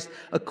Jesus Christ,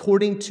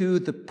 according to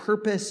the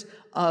purpose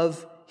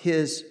of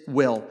his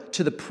will,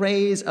 to the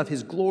praise of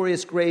his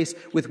glorious grace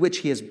with which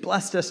he has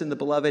blessed us in the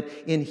beloved.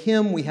 In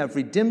him we have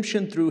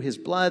redemption through his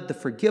blood, the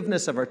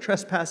forgiveness of our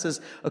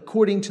trespasses,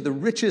 according to the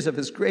riches of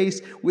his grace,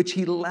 which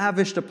he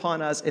lavished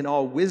upon us in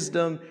all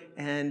wisdom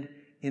and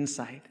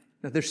insight.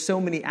 Now, there's so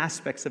many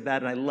aspects of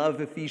that, and I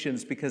love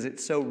Ephesians because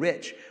it's so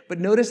rich. But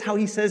notice how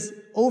he says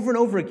over and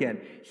over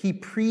again, he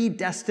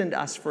predestined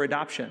us for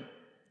adoption.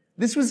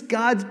 This was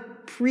God's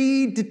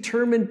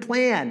predetermined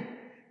plan.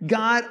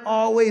 God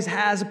always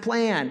has a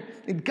plan,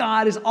 and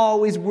God is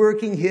always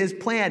working his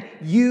plan.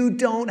 You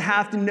don't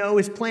have to know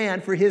his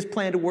plan for his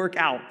plan to work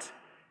out.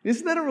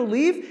 Isn't that a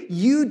relief?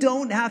 You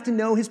don't have to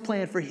know his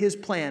plan for his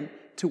plan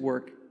to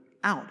work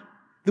out.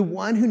 The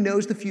one who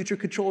knows the future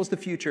controls the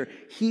future.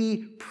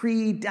 He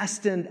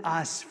predestined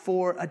us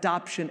for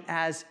adoption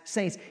as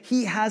saints.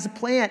 He has a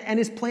plan, and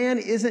his plan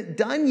isn't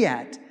done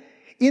yet.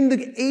 In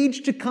the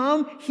age to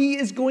come, he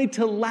is going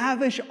to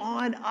lavish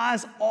on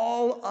us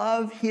all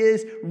of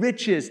his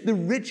riches, the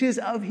riches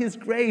of his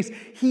grace.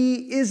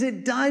 He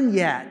isn't done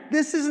yet.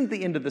 This isn't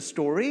the end of the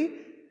story.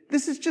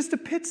 This is just a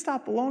pit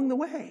stop along the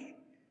way.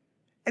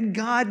 And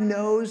God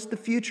knows the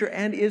future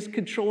and is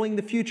controlling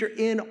the future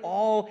in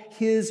all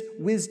his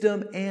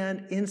wisdom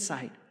and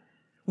insight.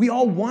 We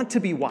all want to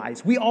be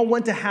wise. We all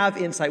want to have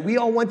insight. We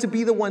all want to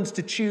be the ones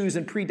to choose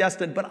and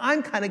predestine. But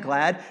I'm kind of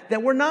glad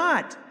that we're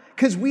not,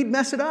 because we'd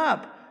mess it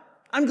up.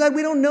 I'm glad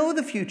we don't know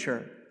the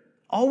future.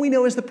 All we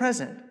know is the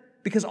present,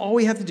 because all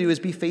we have to do is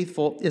be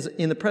faithful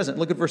in the present.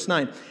 Look at verse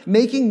 9.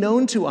 Making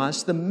known to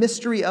us the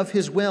mystery of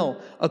his will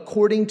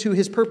according to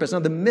his purpose. Now,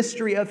 the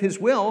mystery of his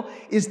will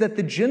is that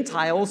the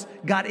Gentiles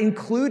got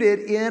included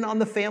in on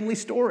the family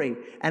story,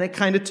 and it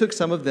kind of took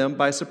some of them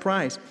by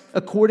surprise.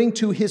 According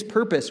to his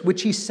purpose,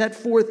 which he set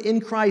forth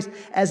in Christ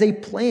as a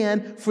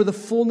plan for the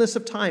fullness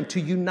of time, to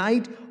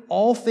unite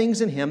all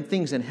things in him,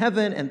 things in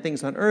heaven and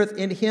things on earth.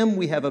 In him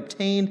we have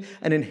obtained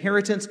an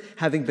inheritance,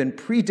 having been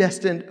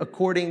predestined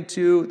according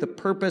to the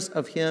purpose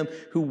of him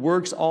who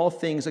works all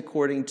things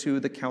according to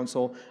the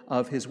counsel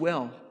of his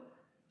will.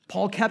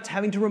 Paul kept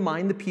having to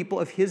remind the people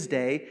of his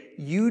day,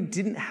 you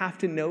didn't have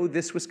to know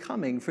this was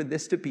coming for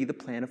this to be the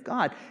plan of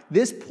God.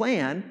 This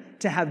plan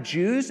to have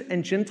Jews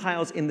and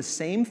Gentiles in the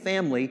same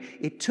family,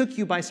 it took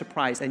you by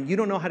surprise, and you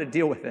don't know how to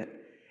deal with it.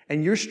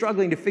 And you're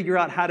struggling to figure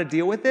out how to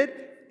deal with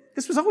it.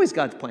 This was always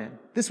God's plan.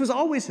 This was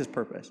always his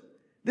purpose.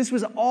 This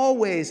was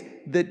always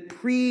the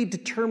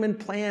predetermined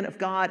plan of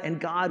God, and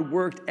God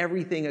worked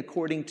everything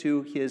according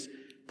to his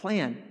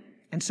plan.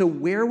 And so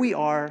where we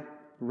are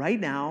right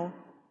now,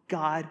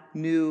 God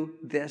knew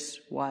this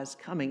was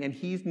coming, and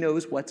he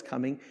knows what's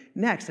coming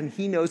next, and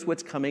he knows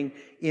what's coming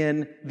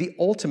in the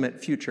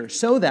ultimate future.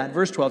 So that,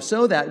 verse 12,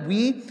 so that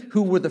we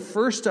who were the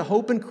first to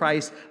hope in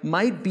Christ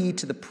might be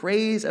to the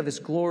praise of his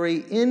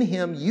glory. In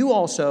him you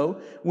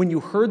also, when you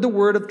heard the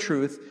word of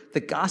truth,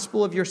 the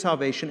gospel of your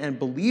salvation, and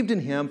believed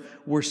in him,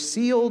 were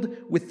sealed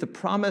with the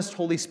promised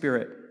Holy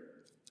Spirit,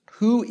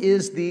 who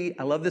is the,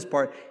 I love this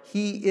part,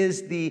 he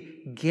is the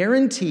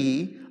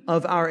guarantee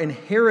of our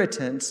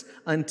inheritance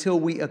until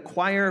we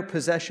acquire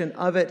possession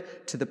of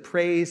it to the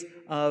praise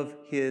of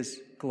his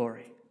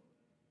glory.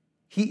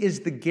 He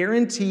is the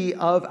guarantee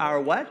of our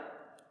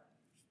what?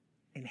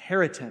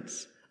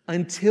 Inheritance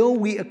until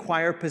we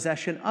acquire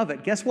possession of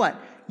it. Guess what?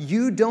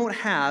 You don't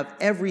have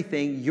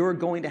everything you're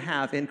going to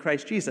have in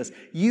Christ Jesus.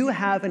 You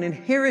have an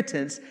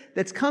inheritance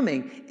that's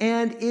coming,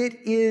 and it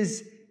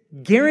is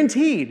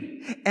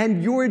guaranteed.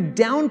 And your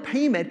down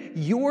payment,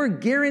 your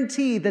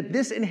guarantee that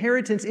this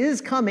inheritance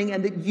is coming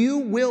and that you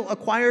will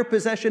acquire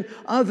possession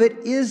of it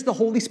is the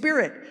Holy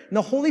Spirit. And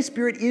the Holy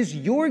Spirit is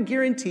your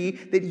guarantee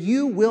that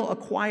you will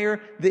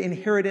acquire the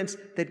inheritance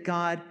that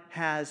God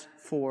has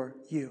for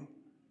you.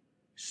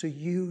 So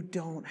you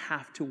don't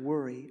have to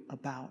worry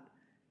about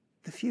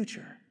the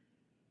future.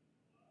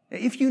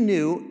 If you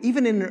knew,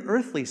 even in an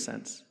earthly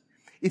sense,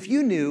 if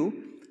you knew,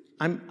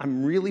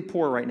 I'm really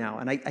poor right now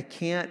and I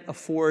can't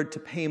afford to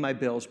pay my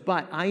bills,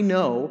 but I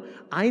know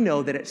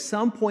that at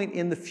some point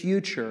in the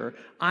future,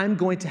 I'm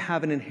going to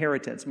have an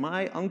inheritance.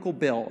 My Uncle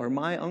Bill or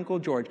my Uncle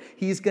George,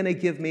 he's going to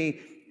give me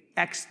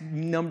X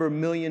number of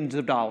millions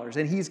of dollars,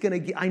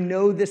 and I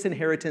know this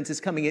inheritance is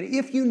coming. And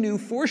if you knew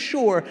for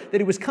sure that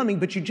it was coming,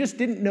 but you just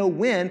didn't know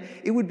when,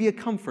 it would be a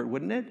comfort,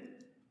 wouldn't it?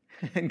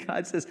 And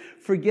God says,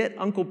 forget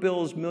Uncle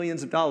Bill's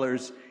millions of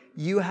dollars.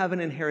 You have an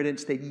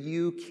inheritance that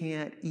you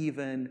can't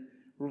even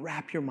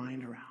wrap your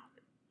mind around.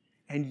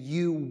 And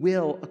you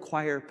will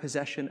acquire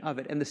possession of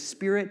it. And the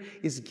Spirit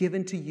is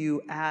given to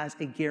you as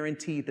a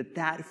guarantee that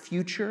that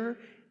future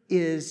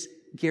is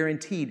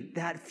guaranteed.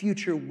 That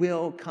future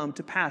will come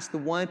to pass. The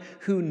one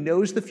who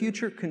knows the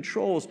future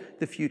controls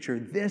the future.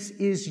 This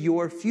is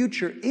your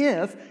future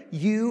if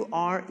you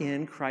are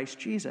in Christ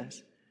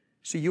Jesus.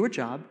 So your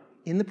job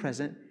in the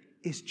present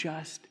is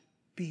just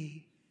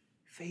be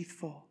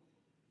faithful.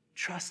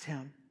 Trust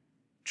Him.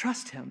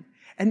 Trust Him.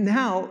 And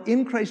now,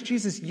 in Christ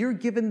Jesus, you're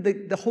given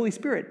the Holy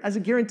Spirit as a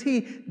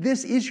guarantee.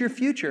 This is your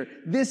future.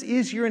 This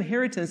is your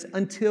inheritance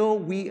until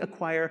we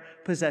acquire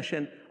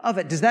possession of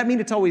it. Does that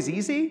mean it's always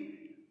easy?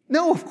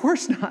 No, of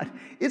course not.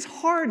 It's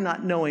hard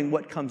not knowing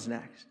what comes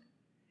next.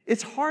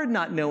 It's hard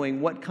not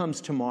knowing what comes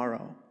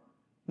tomorrow,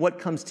 what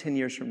comes 10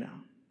 years from now,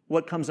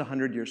 what comes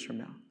 100 years from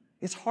now.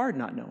 It's hard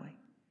not knowing.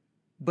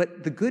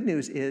 But the good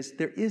news is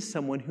there is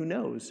someone who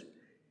knows,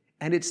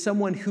 and it's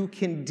someone who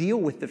can deal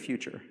with the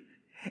future.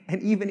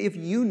 And even if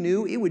you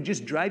knew, it would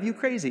just drive you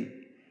crazy.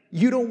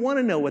 You don't want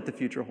to know what the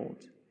future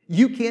holds.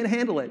 You can't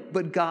handle it,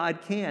 but God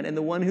can. And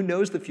the one who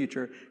knows the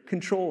future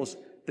controls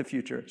the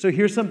future. So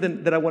here's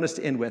something that I want us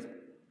to end with.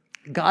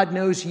 God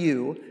knows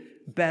you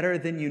better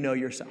than you know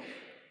yourself.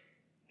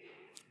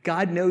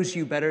 God knows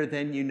you better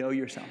than you know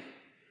yourself.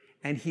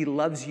 And He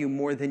loves you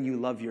more than you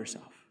love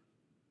yourself.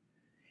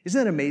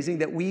 Isn't that amazing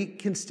that we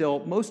can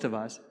still, most of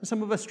us,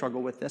 some of us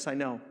struggle with this, I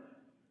know.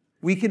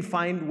 We can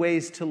find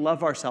ways to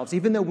love ourselves,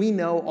 even though we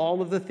know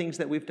all of the things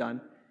that we've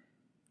done,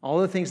 all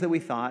the things that we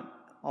thought,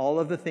 all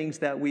of the things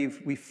that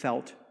we've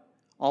felt,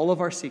 all of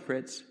our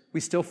secrets. We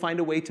still find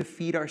a way to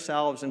feed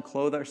ourselves and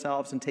clothe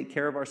ourselves and take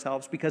care of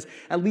ourselves because,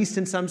 at least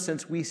in some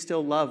sense, we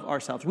still love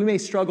ourselves. We may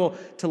struggle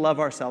to love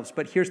ourselves,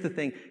 but here's the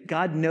thing.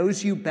 God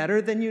knows you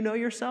better than you know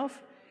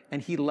yourself,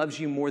 and He loves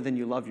you more than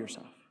you love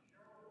yourself.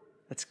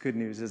 That's good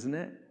news, isn't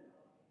it?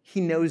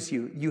 He knows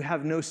you. You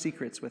have no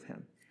secrets with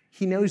Him.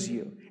 He knows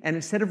you. And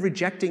instead of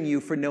rejecting you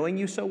for knowing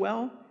you so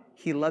well,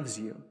 He loves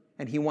you.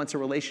 And He wants a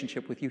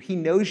relationship with you. He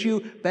knows you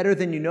better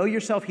than you know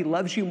yourself. He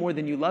loves you more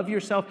than you love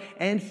yourself.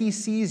 And He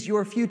sees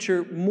your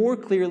future more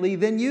clearly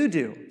than you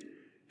do.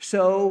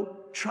 So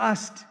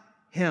trust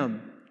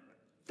Him.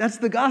 That's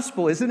the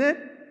gospel, isn't it?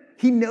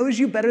 He knows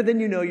you better than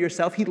you know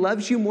yourself. He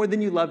loves you more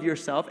than you love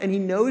yourself. And He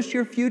knows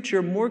your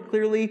future more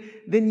clearly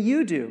than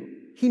you do.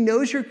 He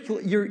knows your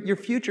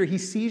future. He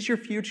sees your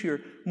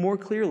future more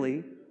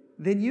clearly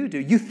than you do.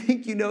 You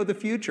think you know the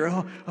future.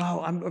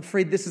 Oh, I'm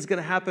afraid this is going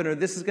to happen, or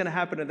this is going to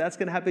happen, or that's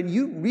going to happen.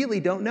 You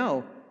really don't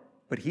know,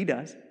 but He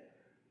does.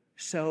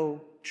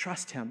 So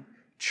trust Him.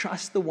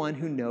 Trust the one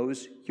who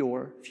knows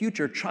your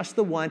future. Trust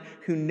the one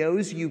who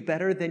knows you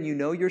better than you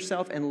know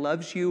yourself and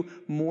loves you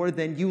more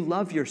than you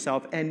love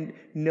yourself and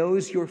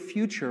knows your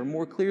future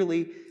more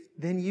clearly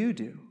than you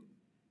do.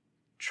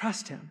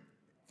 Trust Him.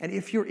 And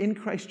if you're in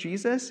Christ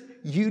Jesus,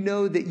 you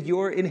know that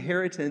your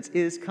inheritance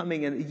is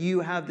coming and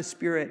you have the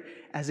Spirit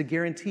as a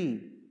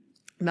guarantee.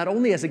 Not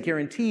only as a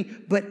guarantee,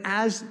 but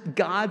as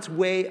God's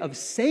way of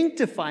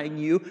sanctifying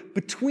you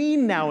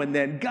between now and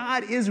then.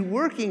 God is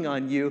working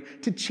on you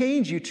to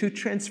change you, to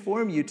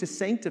transform you, to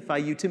sanctify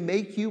you, to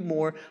make you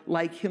more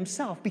like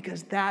Himself,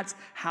 because that's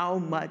how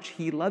much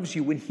He loves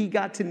you. When He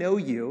got to know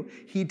you,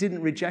 He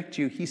didn't reject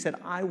you. He said,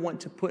 I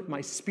want to put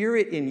my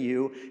Spirit in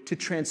you to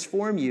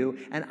transform you,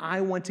 and I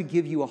want to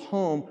give you a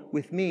home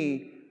with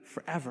me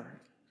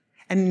forever.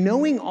 And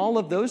knowing all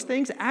of those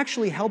things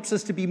actually helps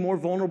us to be more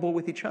vulnerable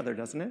with each other,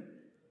 doesn't it?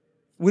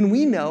 When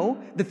we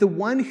know that the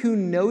one who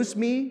knows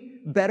me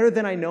better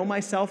than I know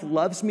myself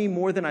loves me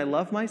more than I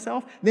love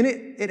myself, then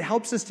it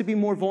helps us to be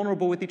more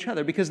vulnerable with each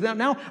other. Because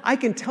now I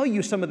can tell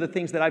you some of the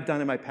things that I've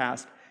done in my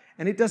past,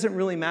 and it doesn't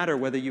really matter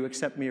whether you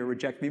accept me or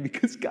reject me,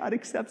 because God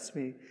accepts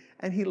me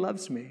and He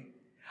loves me.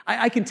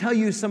 I can tell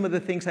you some of the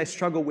things I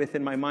struggle with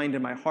in my mind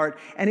and my heart,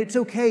 and it's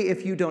okay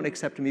if you don't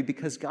accept me,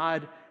 because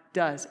God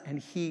does, and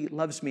He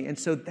loves me. And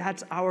so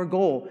that's our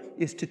goal,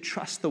 is to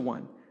trust the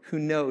one who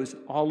knows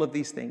all of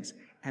these things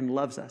and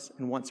loves us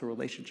and wants a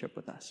relationship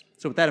with us.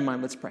 So with that in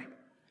mind, let's pray.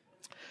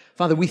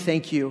 Father, we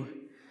thank you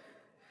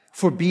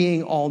for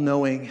being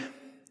all-knowing,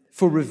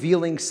 for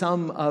revealing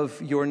some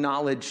of your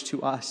knowledge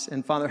to us.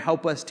 And Father,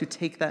 help us to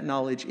take that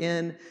knowledge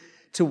in,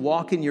 to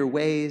walk in your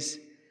ways.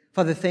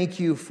 Father, thank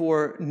you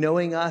for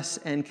knowing us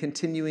and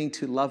continuing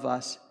to love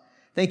us.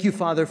 Thank you,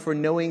 Father, for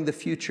knowing the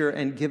future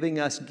and giving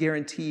us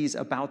guarantees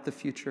about the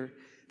future.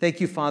 Thank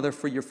you, Father,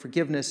 for your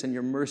forgiveness and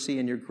your mercy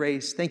and your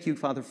grace. Thank you,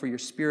 Father, for your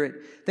Spirit.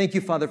 Thank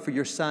you, Father, for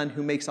your Son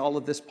who makes all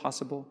of this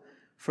possible,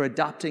 for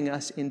adopting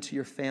us into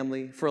your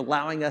family, for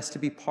allowing us to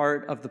be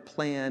part of the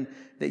plan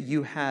that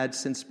you had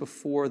since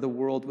before the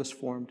world was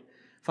formed.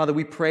 Father,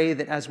 we pray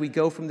that as we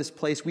go from this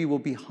place, we will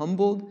be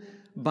humbled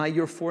by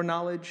your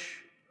foreknowledge,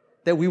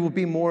 that we will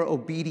be more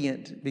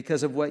obedient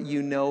because of what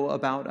you know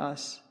about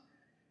us,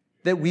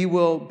 that we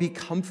will be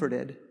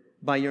comforted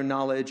by your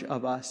knowledge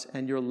of us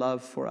and your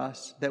love for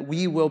us, that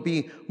we will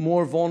be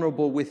more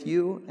vulnerable with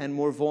you and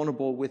more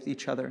vulnerable with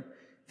each other.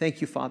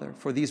 Thank you, Father,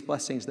 for these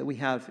blessings that we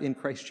have in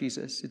Christ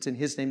Jesus. It's in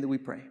his name that we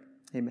pray.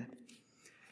 Amen.